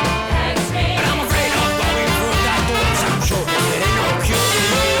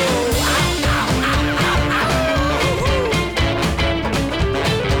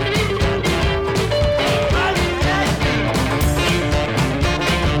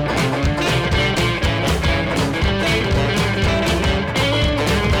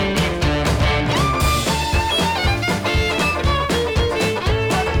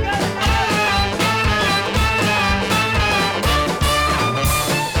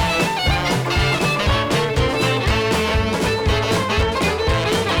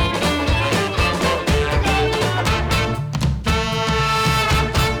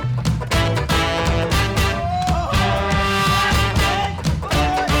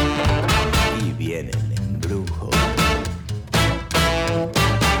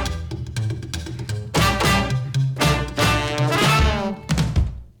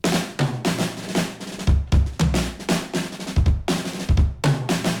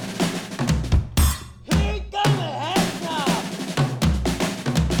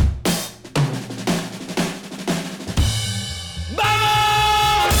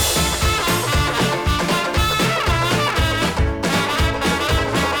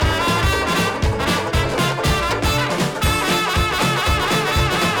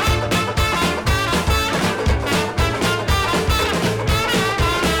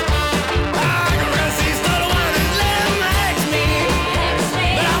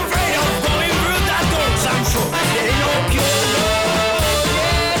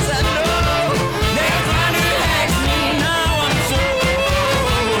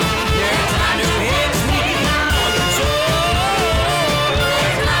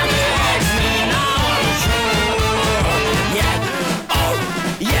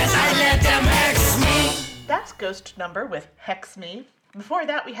 Ghost Number with Hex Me. Before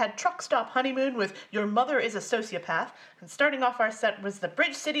that, we had Truck Stop Honeymoon with Your Mother is a Sociopath. And starting off our set was the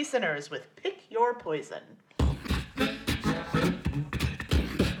Bridge City Sinners with Pick Your Poison.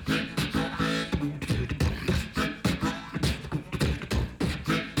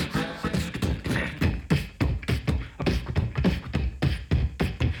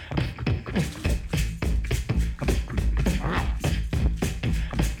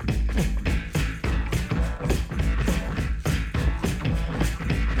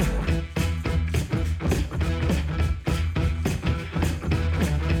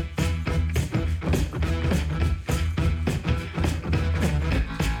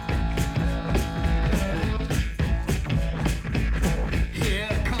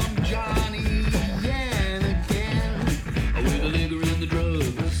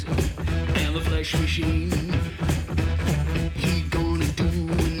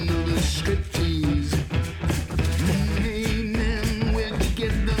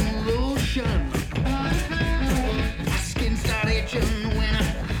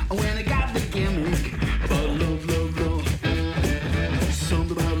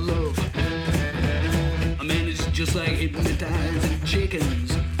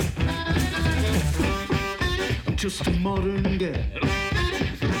 just a modern girl.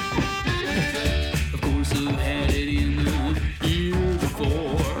 Of course, I've had it in the year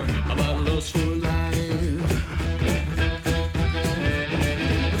before about lust for life.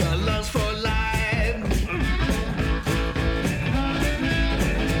 Got lust for life.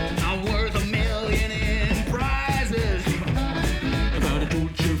 I'm worth $1 million in prizes. About a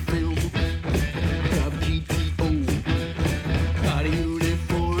torture film. Got GTO. Got a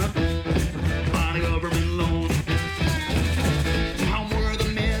uniform. On a government loan. I'm worth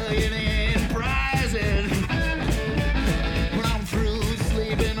 $1 million in prizes. When I'm through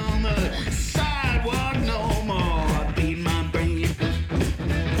sleeping on the sidewalk no more, I beat my brain.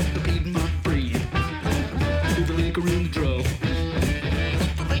 I beat my brain. With the liquor in the drawer.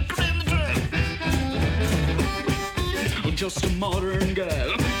 The liquor in the drawer. I'm just a modern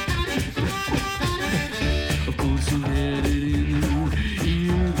girl. Of course, I've had it in the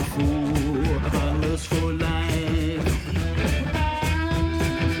year before about lust for life.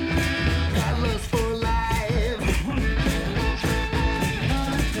 Got lust for life.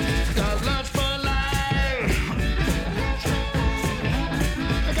 Got lust for life.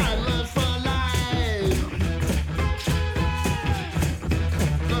 Got lust for life.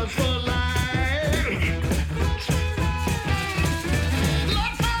 Lust for life.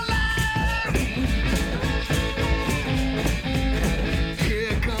 Lust for life.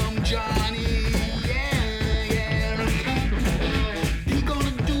 Here come Johnny, yeah, yeah. He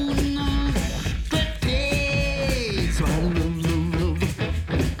gonna do no striptease. So I love.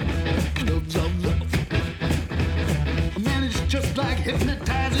 A man is just like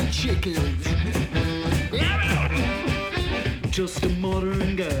hypnotizing chickens. Just a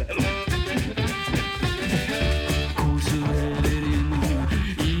modern girl. Of course, I've had it in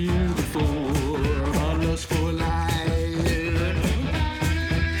the year before about lust for life.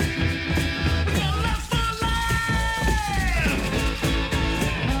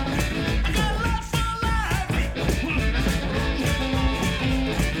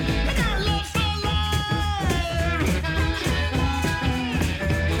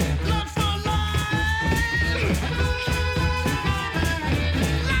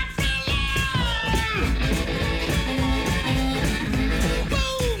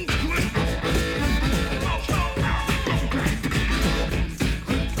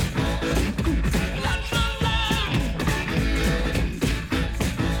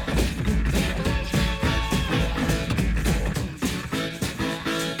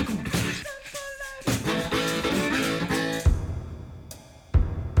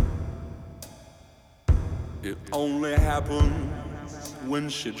 It only happens when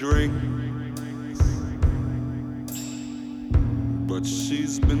she drinks, but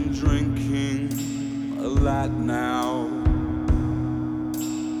she's been drinking a lot now.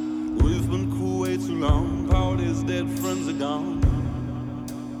 We've been cool way too long, party's dead, friends are gone,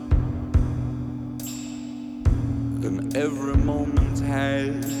 and every moment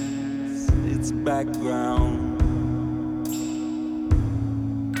has its background.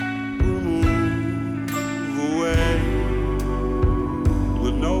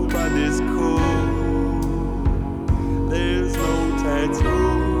 Nobody's cool. There's no tattoos.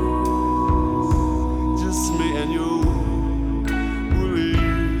 Just me and you. We'll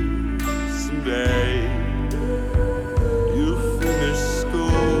leave someday. You finish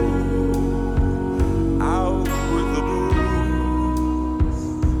school. Out with the blues.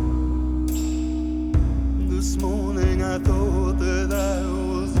 This morning I thought that I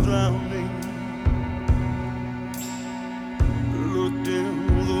was drowning. Looked in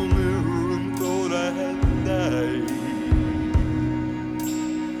the mirror and thought I had died.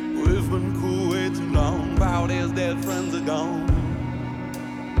 We've been cool way too long, party's dead, friends are gone,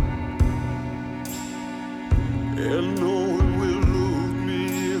 and no one will look me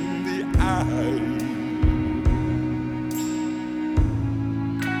in the eye.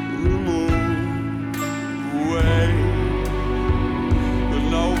 We'll move away, but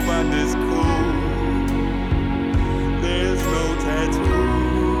nobody's cool. There's no tattoos,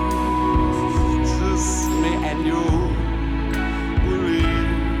 just me and you. We'll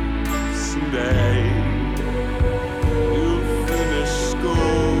leave someday. You finish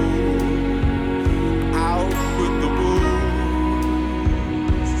school, out with the booze.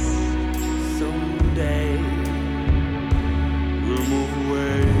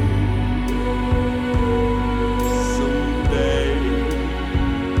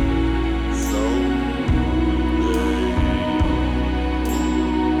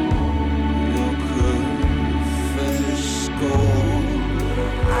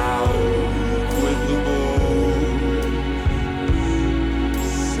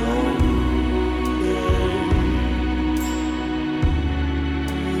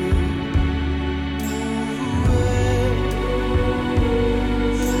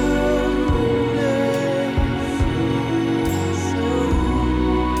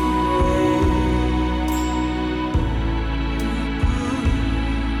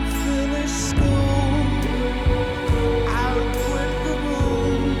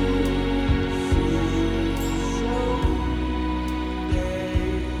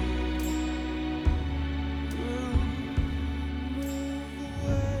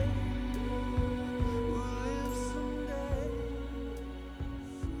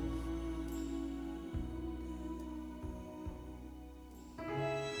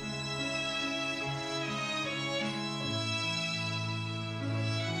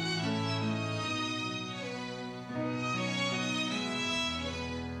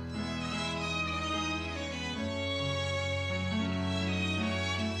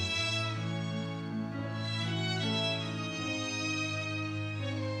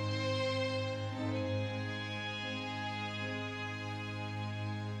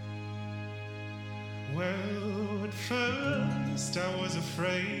 Well, at first I was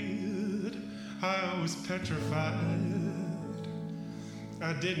afraid, I was petrified.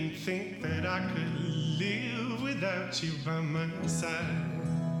 I didn't think that I could live without you by my side.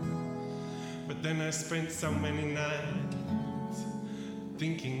 But then I spent so many nights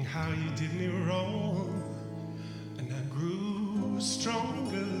thinking how you did me wrong. And I grew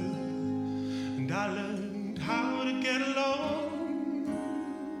stronger, and I learned how to get along.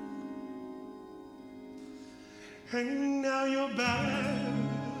 And now you're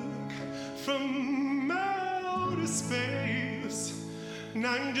back from outer space, and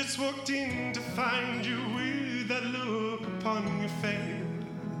I just walked in to find you with that look upon your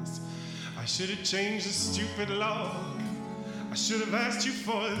face. I should have changed the stupid lock, I should have asked you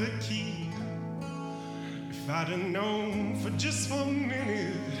for the key. If I'd have known for just 1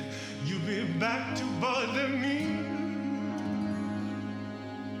 minute you'd be back to bother me.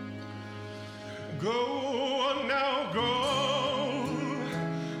 Go on now, go.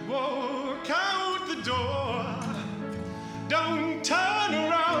 Walk out the door. Don't turn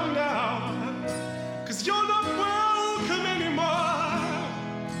around now, 'cause you're not welcome anymore.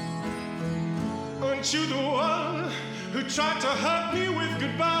 Aren't you the one who tried to hurt me with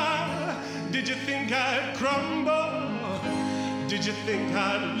goodbye? Did you think I'd crumble? Did you think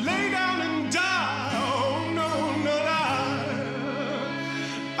I'd lay down and die? Oh no, not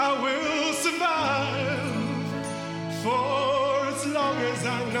I will survive. For as long as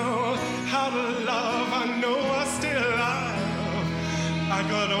I know how to love, I know I'm still alive. I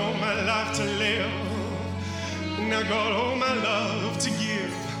got all my life to live, and I got all my love to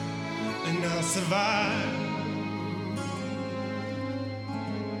give, and I'll survive.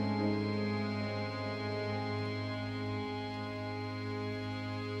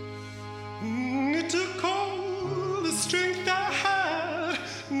 It took all the strength I had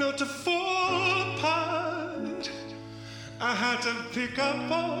not to fall apart. I had to pick up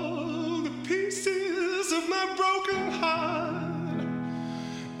all the pieces of my broken heart.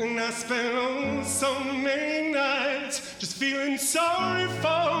 And I spent oh, so many nights just feeling sorry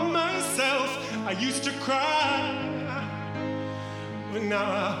for myself. I used to cry, but now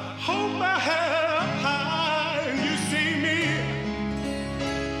I hold my head up high, and you see me,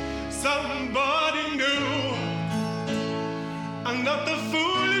 somebody new. I'm not the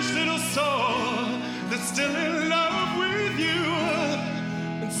foolish little soul that's still in love with you.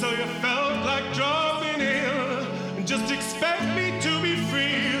 And so you felt like dropping in and just expect me to be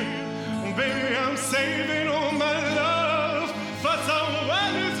free. And baby, I'm saving all my love for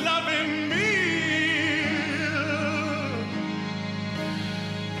someone who's loving me.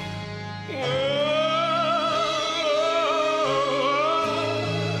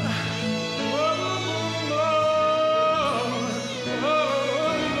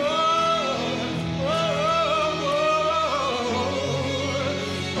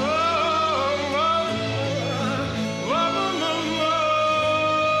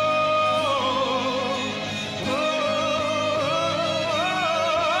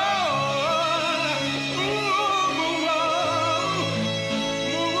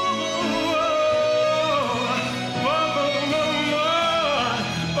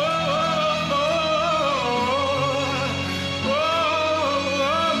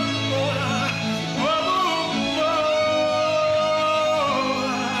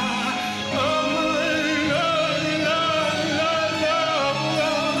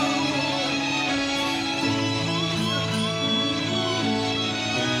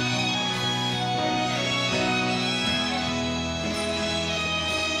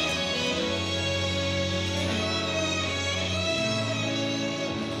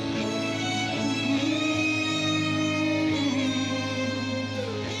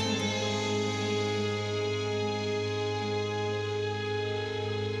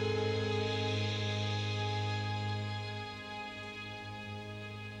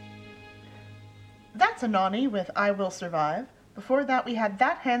 That's Anani with I Will Survive. Before that, we had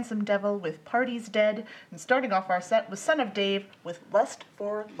That Handsome Devil with Party's Dead. And starting off our set was Son of Dave with Lust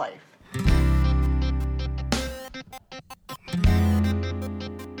for Life.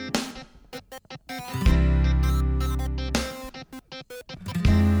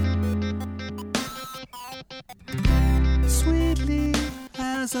 Sweetly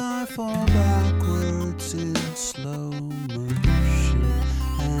as I fall backwards in slow motion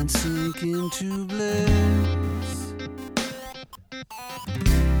and sink into bliss,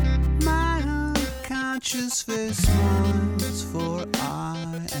 my unconscious face smiles, for I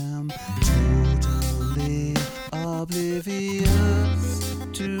am totally oblivious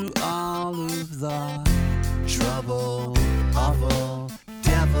to all of the trouble, awful,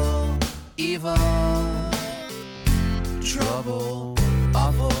 devil, evil.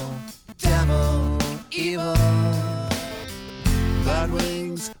 evil. Bad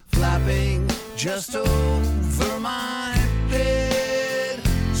wings flapping just over my head,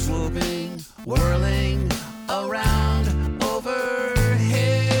 swooping, whirling around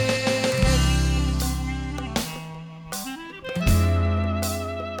overhead.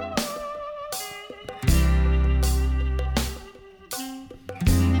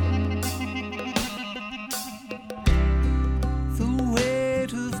 The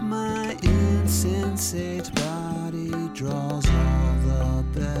weight of my insensate body draws all the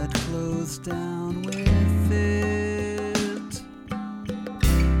bedclothes down with it.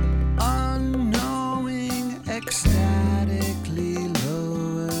 Unknowing, ecstatically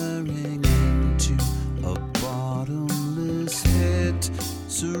lowering into a bottomless pit,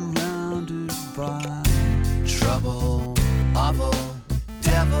 surrounded by trouble, awful,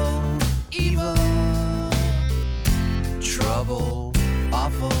 devil, evil. Trouble,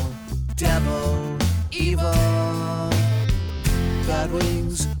 awful, devil, evil. Bad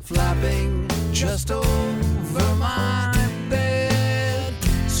wings flapping just over my bed,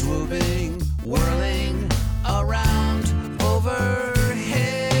 swooping, whirling around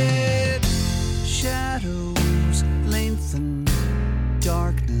overhead. Shadows lengthen,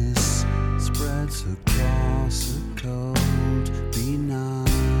 darkness spreads across a cold,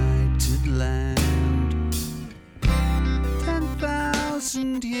 benighted land.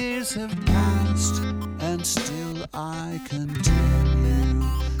 10,000 years have passed, and still I continue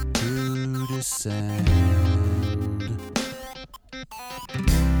to descend.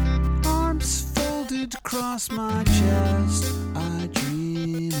 Arms folded across my chest, I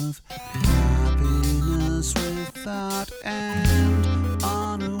dream of happiness without end,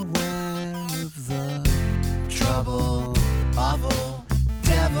 unaware of the trouble, awful,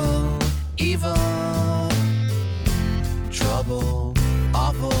 devil, evil. Trouble,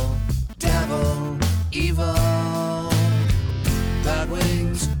 awful, devil, evil. Bad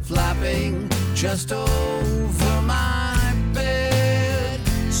wings flapping just over my bed,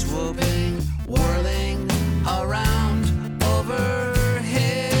 swooping, whirling around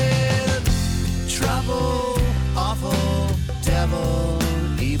overhead. Trouble, awful, devil,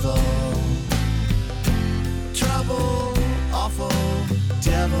 evil. Trouble, awful,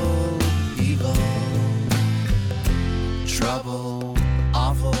 devil, evil. Trouble,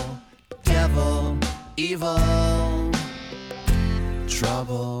 awful, devil, evil.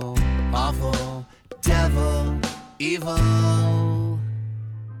 Trouble, awful, devil, evil.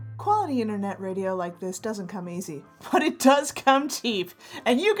 Quality internet radio like this doesn't come easy, but it does come cheap.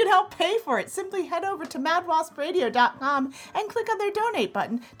 And you can help pay for it. Simply head over to madwaspradio.com and click on their donate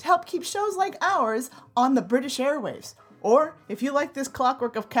button to help keep shows like ours on the British airwaves. Or, if you like this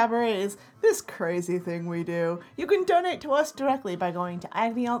clockwork of cabarets, this crazy thing we do, you can donate to us directly by going to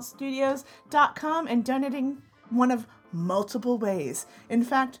agonyaltstudios.com and donating one of multiple ways. In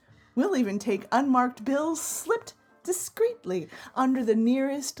fact, we'll even take unmarked bills slipped discreetly under the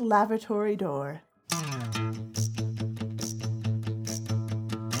nearest lavatory door.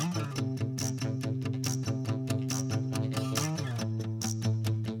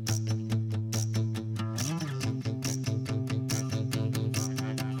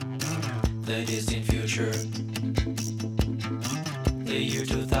 The distant future, the year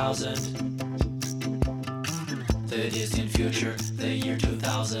 2000. The distant future, the year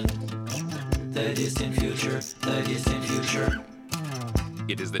 2000. The distant future, the distant future.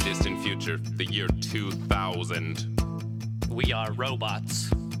 It is the distant future, the year 2000. We are robots.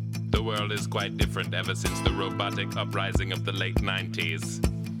 The world is quite different ever since the robotic uprising of the late 90s.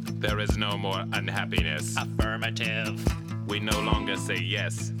 There is no more unhappiness. Affirmative. We no longer say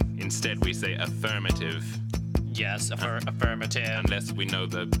yes. Instead, we say affirmative. Yes, affirmative. Unless we know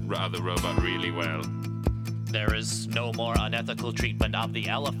the other robot really well. There is no more unethical treatment of the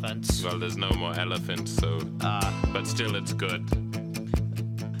elephants. Well, there's no more elephants, so... but still, it's good.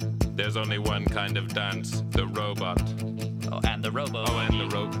 There's only one kind of dance, the robot. Oh, and the robo. Oh,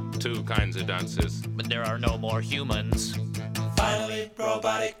 and the two kinds of dances. But there are no more humans. Finally,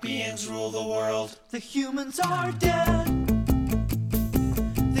 robotic beings rule the world. The humans are dead.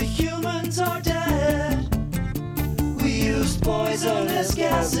 The humans are dead. We used poisonous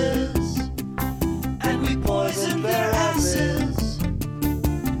gases, and we poisoned their asses.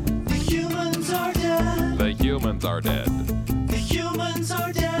 The humans are dead. The humans are dead. The humans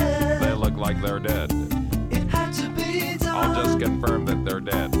are dead. They look like they're dead. It had to be done. I'll just confirm that they're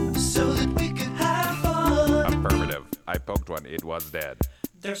dead. So that we could have fun. Affirmative. I poked one. It was dead.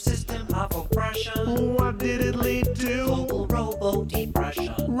 Their system of oppression. What did it lead to? Global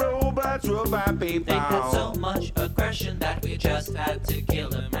robo-depression. Robots, robot people. They had so much aggression that we just had to kill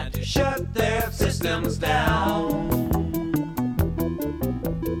them and to shut their systems down.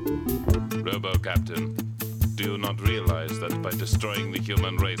 Robo-Captain, do you not realize that by destroying the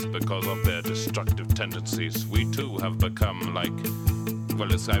human race because of their destructive tendencies, we too have become like...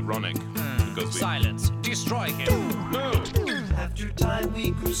 Well, it's ironic. Because we... Silence. Destroy him. No! After time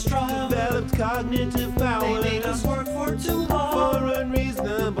we grew strong. Developed cognitive powers. They made us work for too long. For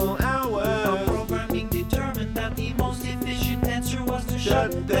unreasonable hours. Our programming determined that the most efficient answer was to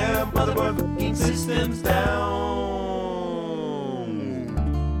Shut their motherfucking systems down.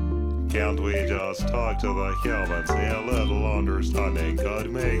 Can't we just talk to the humans? A little understanding could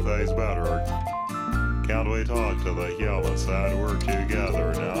make things better. Can't we talk to the humans and work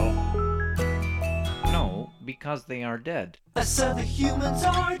together now? No, because they are dead. I said the humans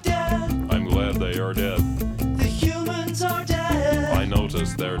are dead. I'm glad they are dead. The humans are dead. I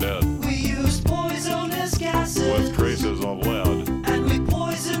noticed they're dead. We used poisonous gases. With traces of lead. And we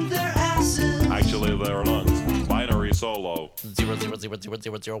poisoned their asses. Actually, their lungs. Binary solo. 0 0 0 0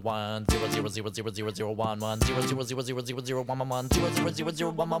 0 0 1 0 0 0 0 0 0 1 1 0 0 0 0 0 0 1 1 0 0 0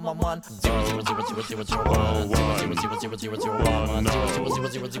 0 1 1 1 0 0 0 0 0 0 1 0 0 0 0 0 1 1 0 0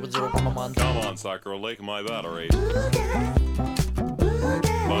 0 0 0 1 1. Come on, sucker, lick my battery. The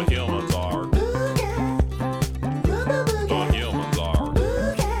humans are. The humans are.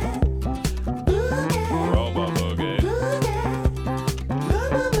 Robo Boogie.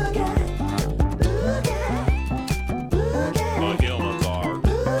 The humans are.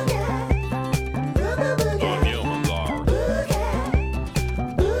 The humans are.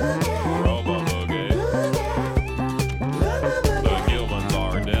 Robo Boogie. The humans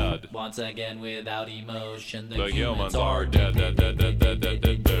are dead. Once again, without emotion, The humans are dead, dead, dead, dead, dead, dead,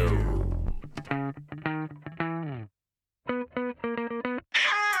 dead, dead.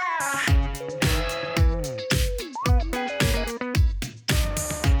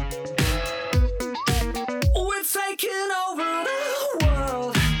 We're taking over the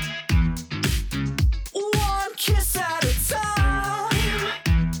world, one kiss at a time,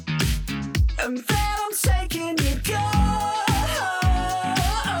 and then I'm taking your girl,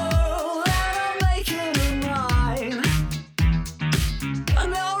 and I'm making her mine.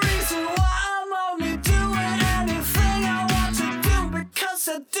 No reason why I'm only doing anything I want to do, because I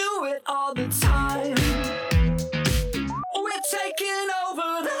do it all the time. We're taking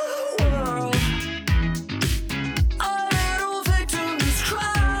over the world. A little victim is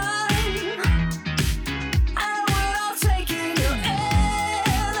crying, and we're all taking your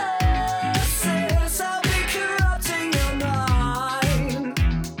innocence. I'll be corrupting your mind.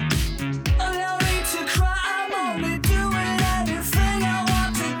 No need to cry, I'm only doing anything I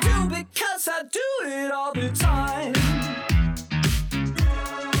want to do, because I do it all the time.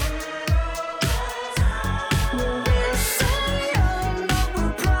 We're so young, but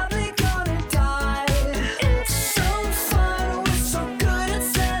we're probably gonna die. It's so fun, we're so good at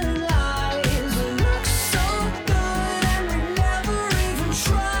telling lies. We look so good and we never even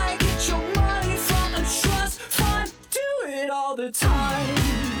try. Get your money from a trust fund, do it all the time.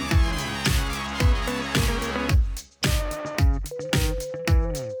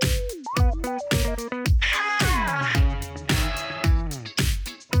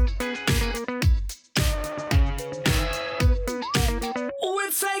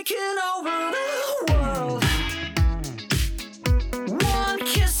 We're taking over the world, one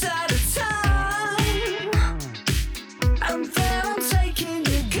kiss at a time, and then I'm taking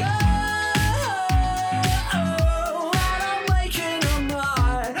your girl, and I'm making her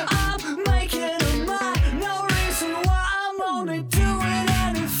mine. I'm making her mine. No reason why I'm only doing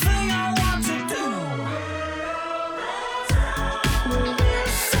anything I want to do. We're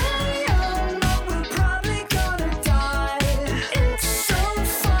so young, but we're probably gonna die. It's so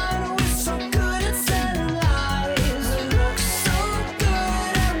fun, we're so good at telling lies. We look so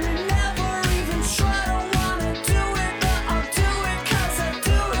good and we never even try. Don't wanna do it, but I'll do it, 'cause I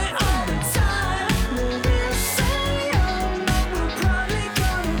do it all the time. We're so young, but we're probably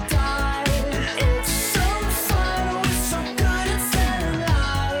gonna die. It's so fun, we're so good at telling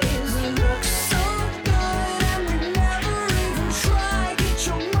lies. We look so good and we never even try. Get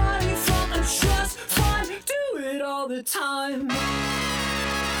your money from a trust fund, do it all the time.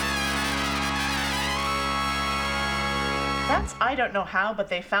 That's I Don't Know How, But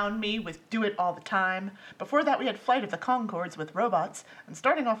They Found Me with Do It All the Time. Before that, we had Flight of the Conchords with Robots. And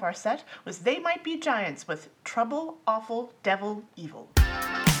starting off our set was They Might Be Giants with Trouble, Awful, Devil, Evil.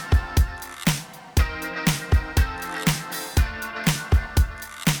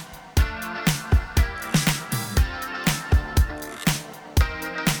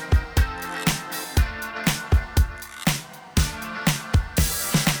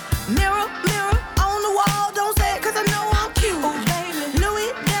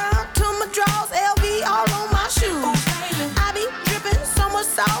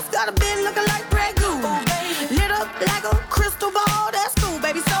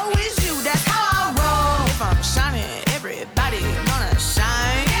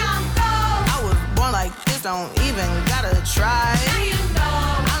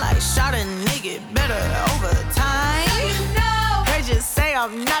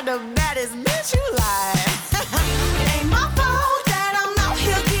 I'm not the baddest bitch you like. It ain't my fault that I'm out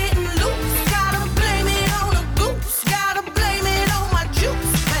here getting loose. Gotta blame it on the goose. Gotta blame it on my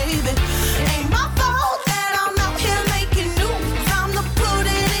juice, baby. It ain't my fault that I'm out here making news. I'm the put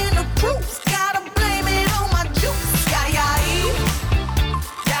it in the proof. Gotta blame it on my juice. Yeah, yeah,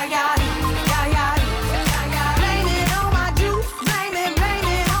 yeah, yeah, yeah, yeah, yeah. Blame it on my juice. Blame it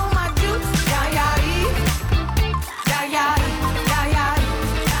on my juice. Yeah, yeah, yeah, yeah, yeah, yeah,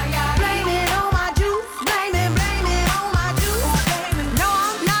 yeah. Blame it on my juice. Blame it on my juice. No,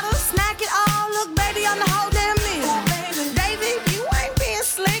 I'm not a snack at all. Look, baby, I'm the whole damn meal. David, you ain't being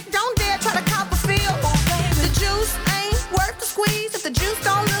slick. Don't dare try to cop a feel. The juice ain't worth the squeeze if the juice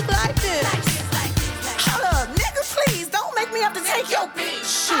don't look like this. Hold up, nigga, please don't make me have to take your bitch.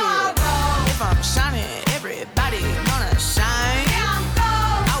 Shit. If I'm shining, everybody gonna shine.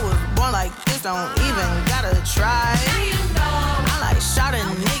 I was born like this, don't even gotta try. I like shot a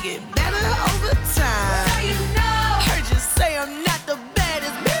nigga better over time. Heard you say I'm not the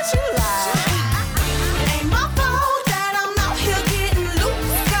baddest bitch you like. It ain't my fault that I'm out here getting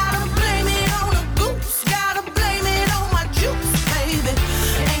loose. Gotta blame it on the goose. Gotta blame it on my juice, baby.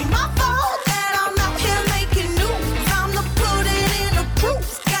 It ain't my fault that I'm out here making news. I'm the put it in the proof.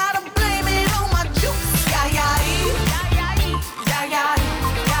 Gotta blame it on my juice. Yeah, yeah, yeah, yeah, yeah, yeah,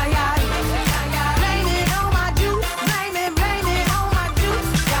 yeah, yeah. Blame it on my juice. Blame it on my juice.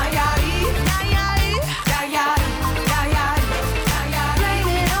 Yeah, yeah, yeah, yeah, yeah, yeah, yeah, yeah. Blame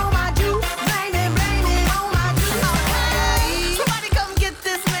it on my juice. Blame it on my juice. Somebody come get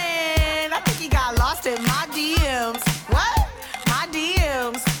this man. I think he got lost in my DMs. What? My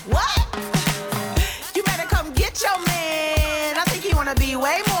DMs. What? You better come get your man. I think he wanna be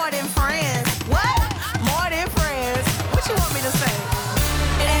way more than friends. What? More than friends. What you want me to say?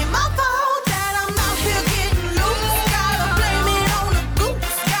 It ain't my fault that I'm out here getting loose. Gotta blame it on the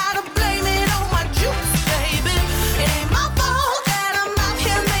goose. Gotta blame it on my juice, baby. It ain't my fault that I'm out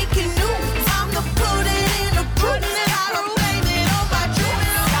here making news. I'm the put it in the proof. Gotta blame it on my juice.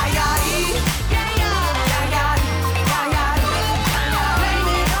 Yeah, yeah, yeah, yeah, yeah, yeah, yeah, yeah. Blame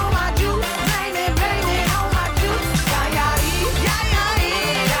it on my juice. Blame it on my juice. Yeah, yeah, yeah, yeah,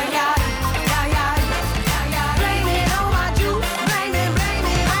 yeah, yeah, yeah, yeah. Blame it on my juice. Blame it on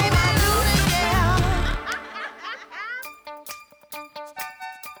my juice. Yeah.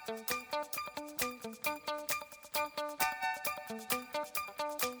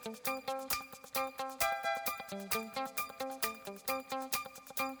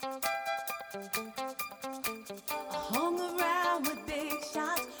 Hung around with big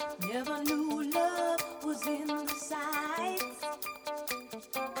shots, never knew love was in the sights.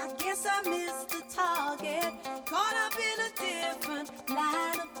 I guess I missed the target, caught up in a different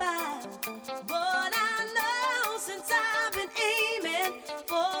line of fire. But I know since I've been aiming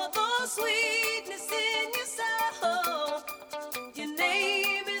for the sweetness in your soul, your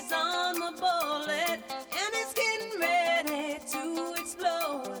name is on the bullet and it's getting ready to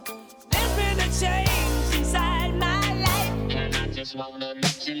explode. There's been a change inside my life, and I just wanna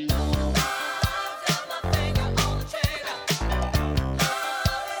let you know. I've got my finger on the trigger.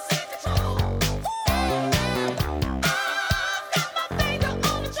 Oh, it's in control. I've got my finger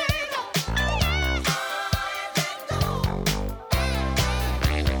on the trigger. Oh, yeah.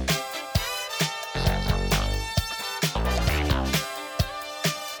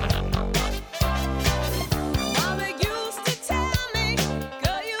 Mama used to tell me,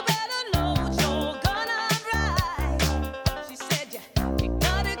 girl, you better load your gun up right. She said you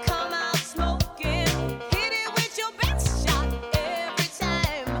gotta come out smoking.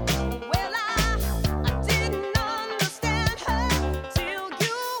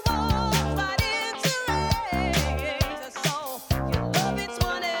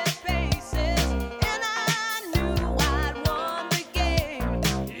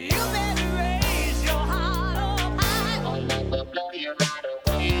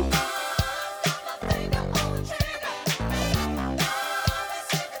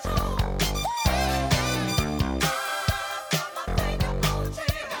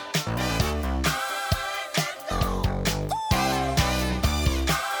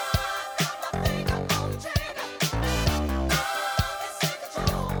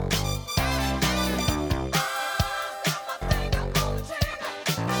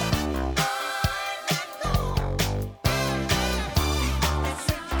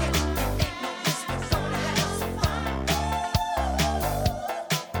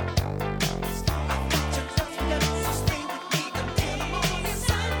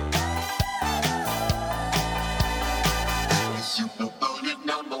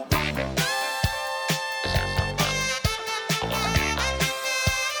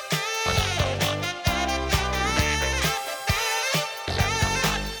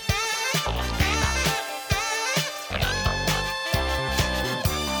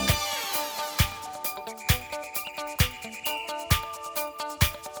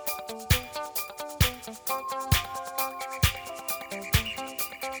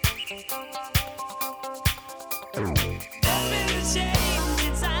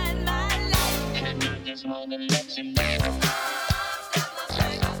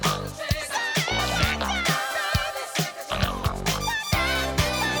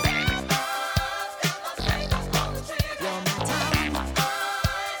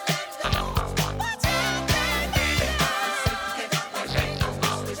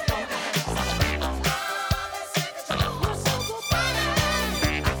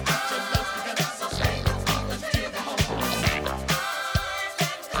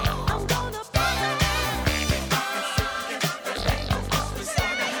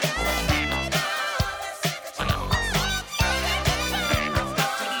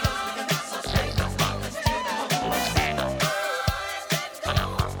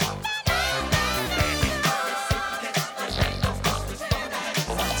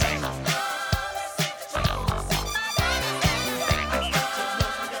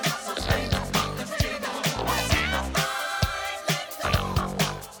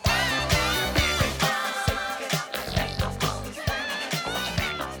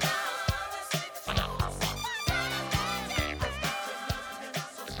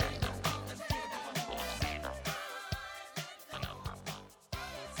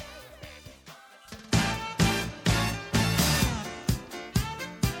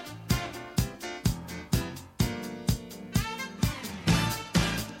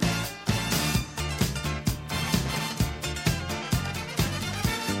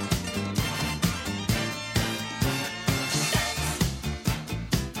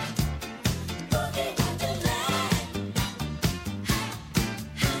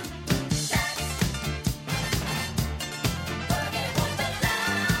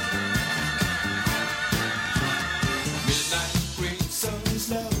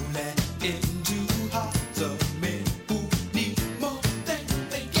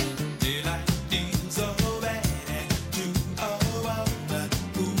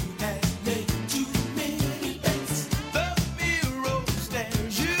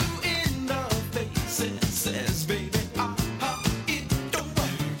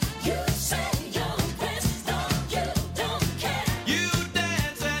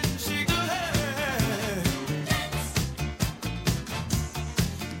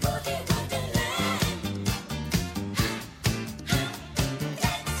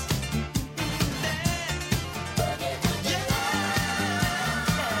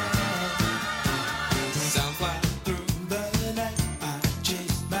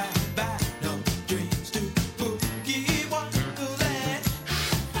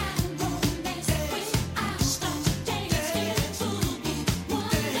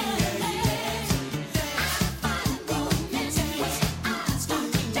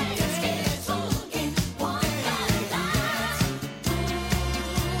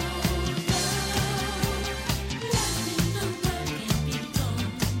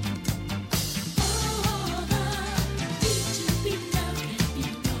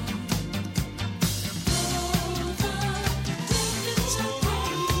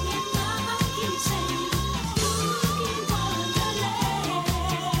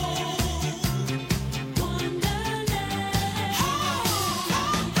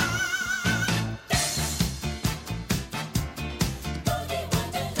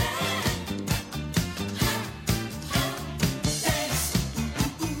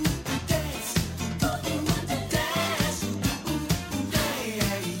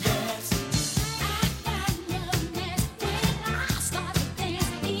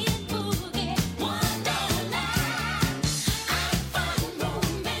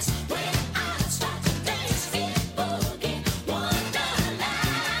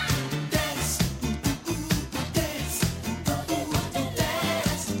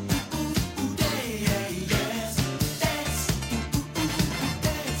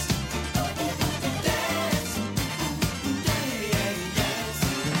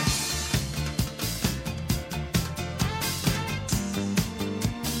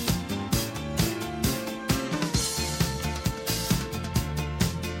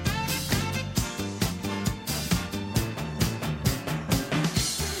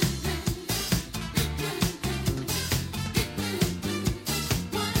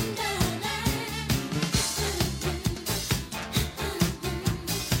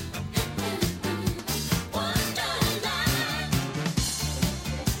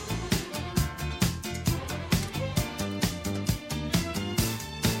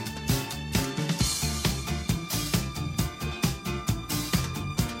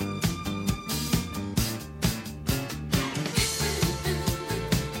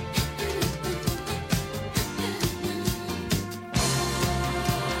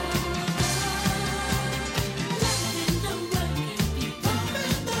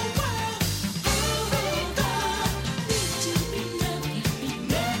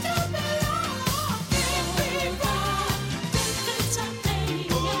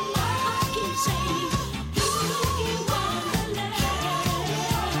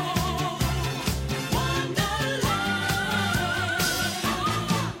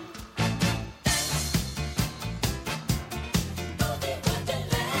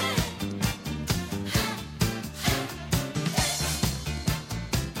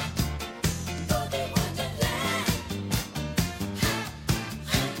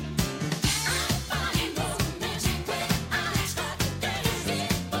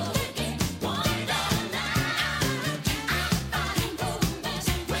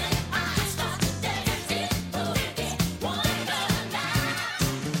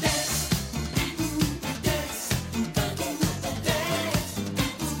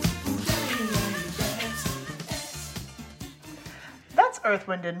 Earth,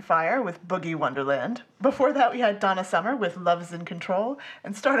 Wind, and Fire with Boogie Wonderland. Before that, we had Donna Summer with Love's in Control.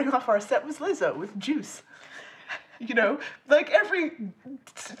 And starting off our set was Lizzo with Juice. You know, like every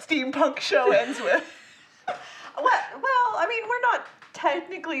steampunk show ends with. Well, I mean, we're not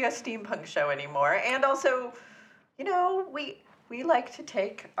technically a steampunk show anymore. And also, you know, we like to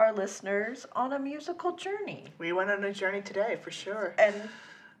take our listeners on a musical journey. We went on a journey today, for sure. And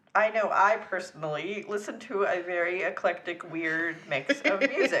I know I personally listen to a very eclectic, weird mix of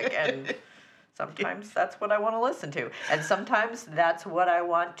music, and sometimes that's what I want to listen to, and sometimes that's what I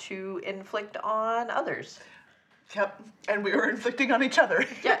want to inflict on others. Yep, and we were inflicting on each other.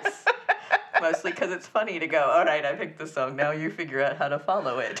 Yes, mostly because it's funny to go, all right, I picked the song, now you figure out how to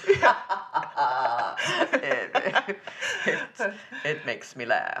follow it. It makes me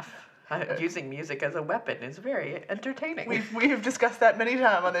laugh. Using music as a weapon is very entertaining. We have discussed that many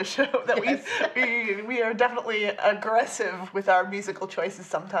times on this show, that yes. we are definitely aggressive with our musical choices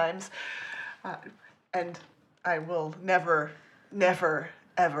sometimes. And I will never,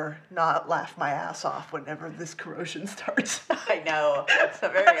 ever not laugh my ass off whenever this Corrosion starts. I know, it's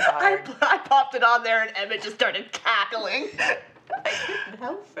very hard. I popped it on there and Emmett just started cackling. I couldn't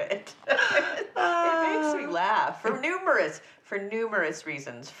help it. It makes me laugh for numerous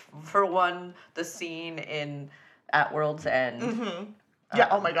reasons. For one, the scene in At World's End. Mm-hmm. Yeah,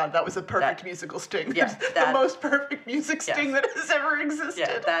 oh my God, that was a perfect musical sting. Yeah, the most perfect music sting that has ever existed.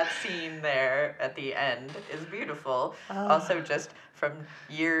 Yeah, that scene there at the end is beautiful. Also, just from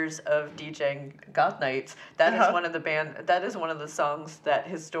years of DJing goth nights, that is one of the songs that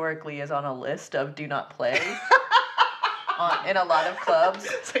historically is on a list of do not play. In a lot of clubs.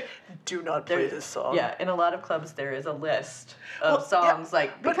 It's like, do not play this song. Yeah, in a lot of clubs there is a list of songs,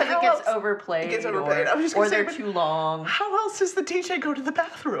 because it gets overplayed, or they're too long. How else does the DJ go to the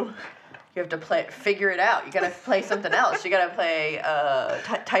bathroom? You have to figure it out. You gotta play something else. You gotta play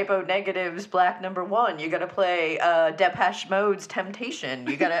Typo Negative's Black No. 1. You gotta play Depeche Mode's Temptation.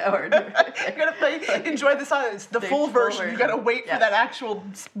 You gotta play Enjoy the Silence, the full version. You gotta wait for that actual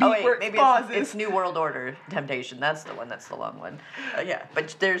beat where it pauses. It's New World Order Temptation. That's the one. That's the long one. Yeah,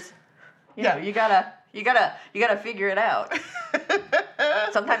 but there's, you know, you gotta figure it out.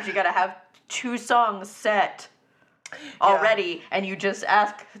 Sometimes you gotta have 2 songs set already, and you just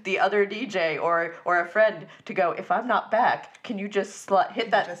ask the other DJ or a friend to go, if I'm not back, can you just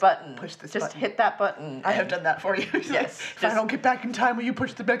hit that button? Push this button. Just hit that button. I have done that for you. Yes. If I don't get back in time, will you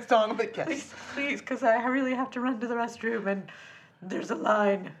push the next song? I'm like, yes. Please, because I really have to run to the restroom, and there's a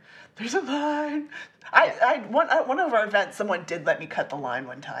line. There's a line. One of our events, someone did let me cut the line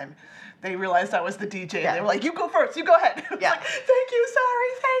one time. They realized I was the DJ, and they were like, you go first, you go ahead. I was like, thank you, sorry,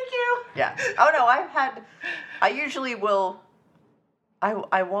 thank you. Yeah. Oh, no, I usually will,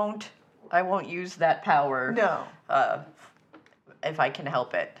 I won't use that power. No. If I can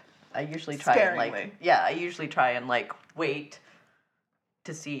help it. I usually try and wait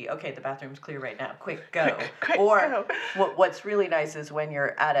to see, okay, the bathroom's clear right now, quick, go. Quick, or go. What's really nice is when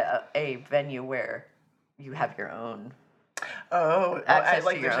you're at a venue where you have your own access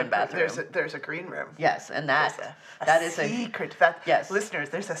to your own bathroom. There's a green room. Yes, and that is a secret. Yes, listeners,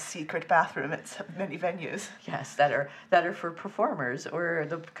 there's a secret bathroom at many venues. Yes, that are for performers or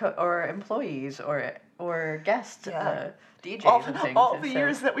employees or guests. DJs and things. All the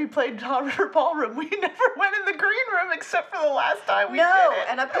years that we played Hot River Ballroom, we never went in the green room except for the last time we did it.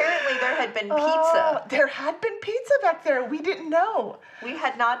 And apparently there had been pizza. There had been pizza back there. We didn't know. We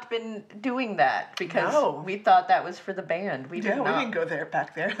had not been doing that because we thought that was for the band. We didn't go there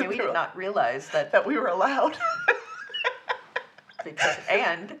back there. Yeah, we did not realize that we were allowed.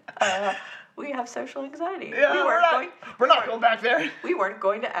 We have social anxiety. Yeah, we're not going back there. We weren't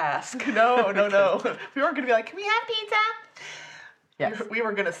going to ask. No. We weren't going to be like, can we have pizza? Yes. We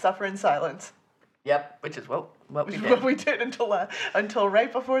were going to suffer in silence. Yep, which is what we did. What we did until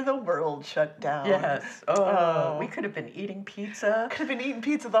right before the world shut down. Yes. Oh, we could have been eating pizza. Could have been eating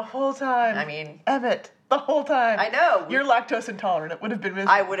pizza the whole time. I mean, Emmett, the whole time. I know. You're lactose intolerant. It would have been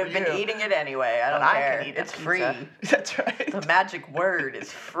miserable. I would have been eating it anyway. I don't care. I can eat it's pizza. Free. That's right. The magic word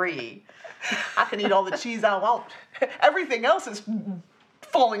is free. I can eat all the cheese I want. Everything else is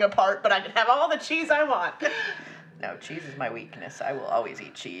falling apart, but I can have all the cheese I want. No, cheese is my weakness. I will always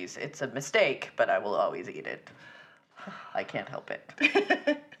eat cheese. It's a mistake, but I will always eat it. I can't help it.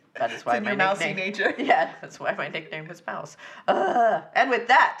 That is why it's in your mousy nature. Yeah, that's why my nickname was Mouse. And with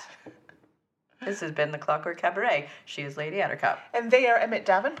that, this has been the Clockwork Cabaret. She is Lady Attercop. And they are Emmett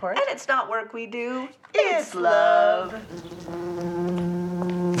Davenport. And it's not work we do, it's love.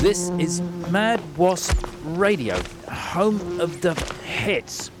 This is Mad Wasp Radio, home of the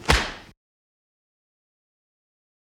hits.